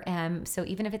sugar, so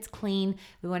even if it's clean,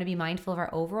 we want to be mindful of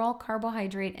our overall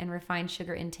carbohydrate and refined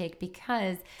sugar intake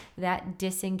because that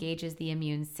disengages the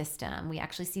immune system. We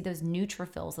actually see those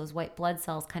neutrophils, those white blood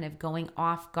cells kind of going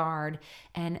off guard,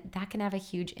 and that can have a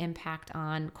huge impact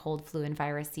on cold, flu, and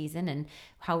virus season and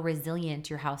how resilient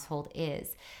your household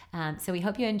is. So we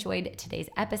hope you enjoyed today's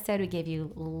episode. We gave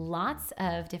you lots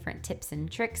of different tips and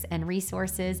tricks and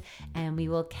resources, and we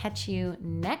will catch you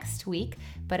next week.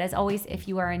 But as always, if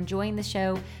you are enjoying the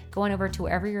show, go on over to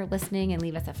wherever you're listening and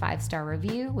leave us a 5-star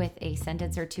review with a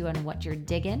sentence or two on what you're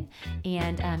digging.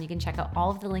 And you can check out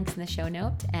all of the links in the show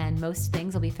note, and most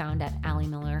things will be found at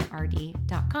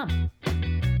AllieMillerRD.com.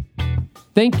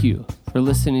 Thank you for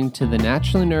listening to the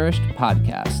Naturally Nourished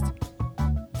podcast.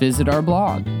 Visit our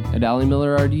blog at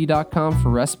AllieMillerRD.com for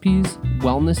recipes,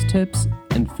 wellness tips,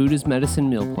 and food as medicine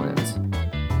meal plans.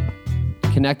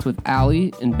 Connect with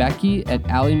Allie and Becky at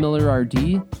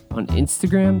AllieMillerRD on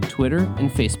Instagram, Twitter,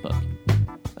 and Facebook.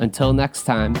 Until next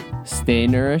time, stay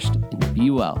nourished and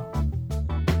be well.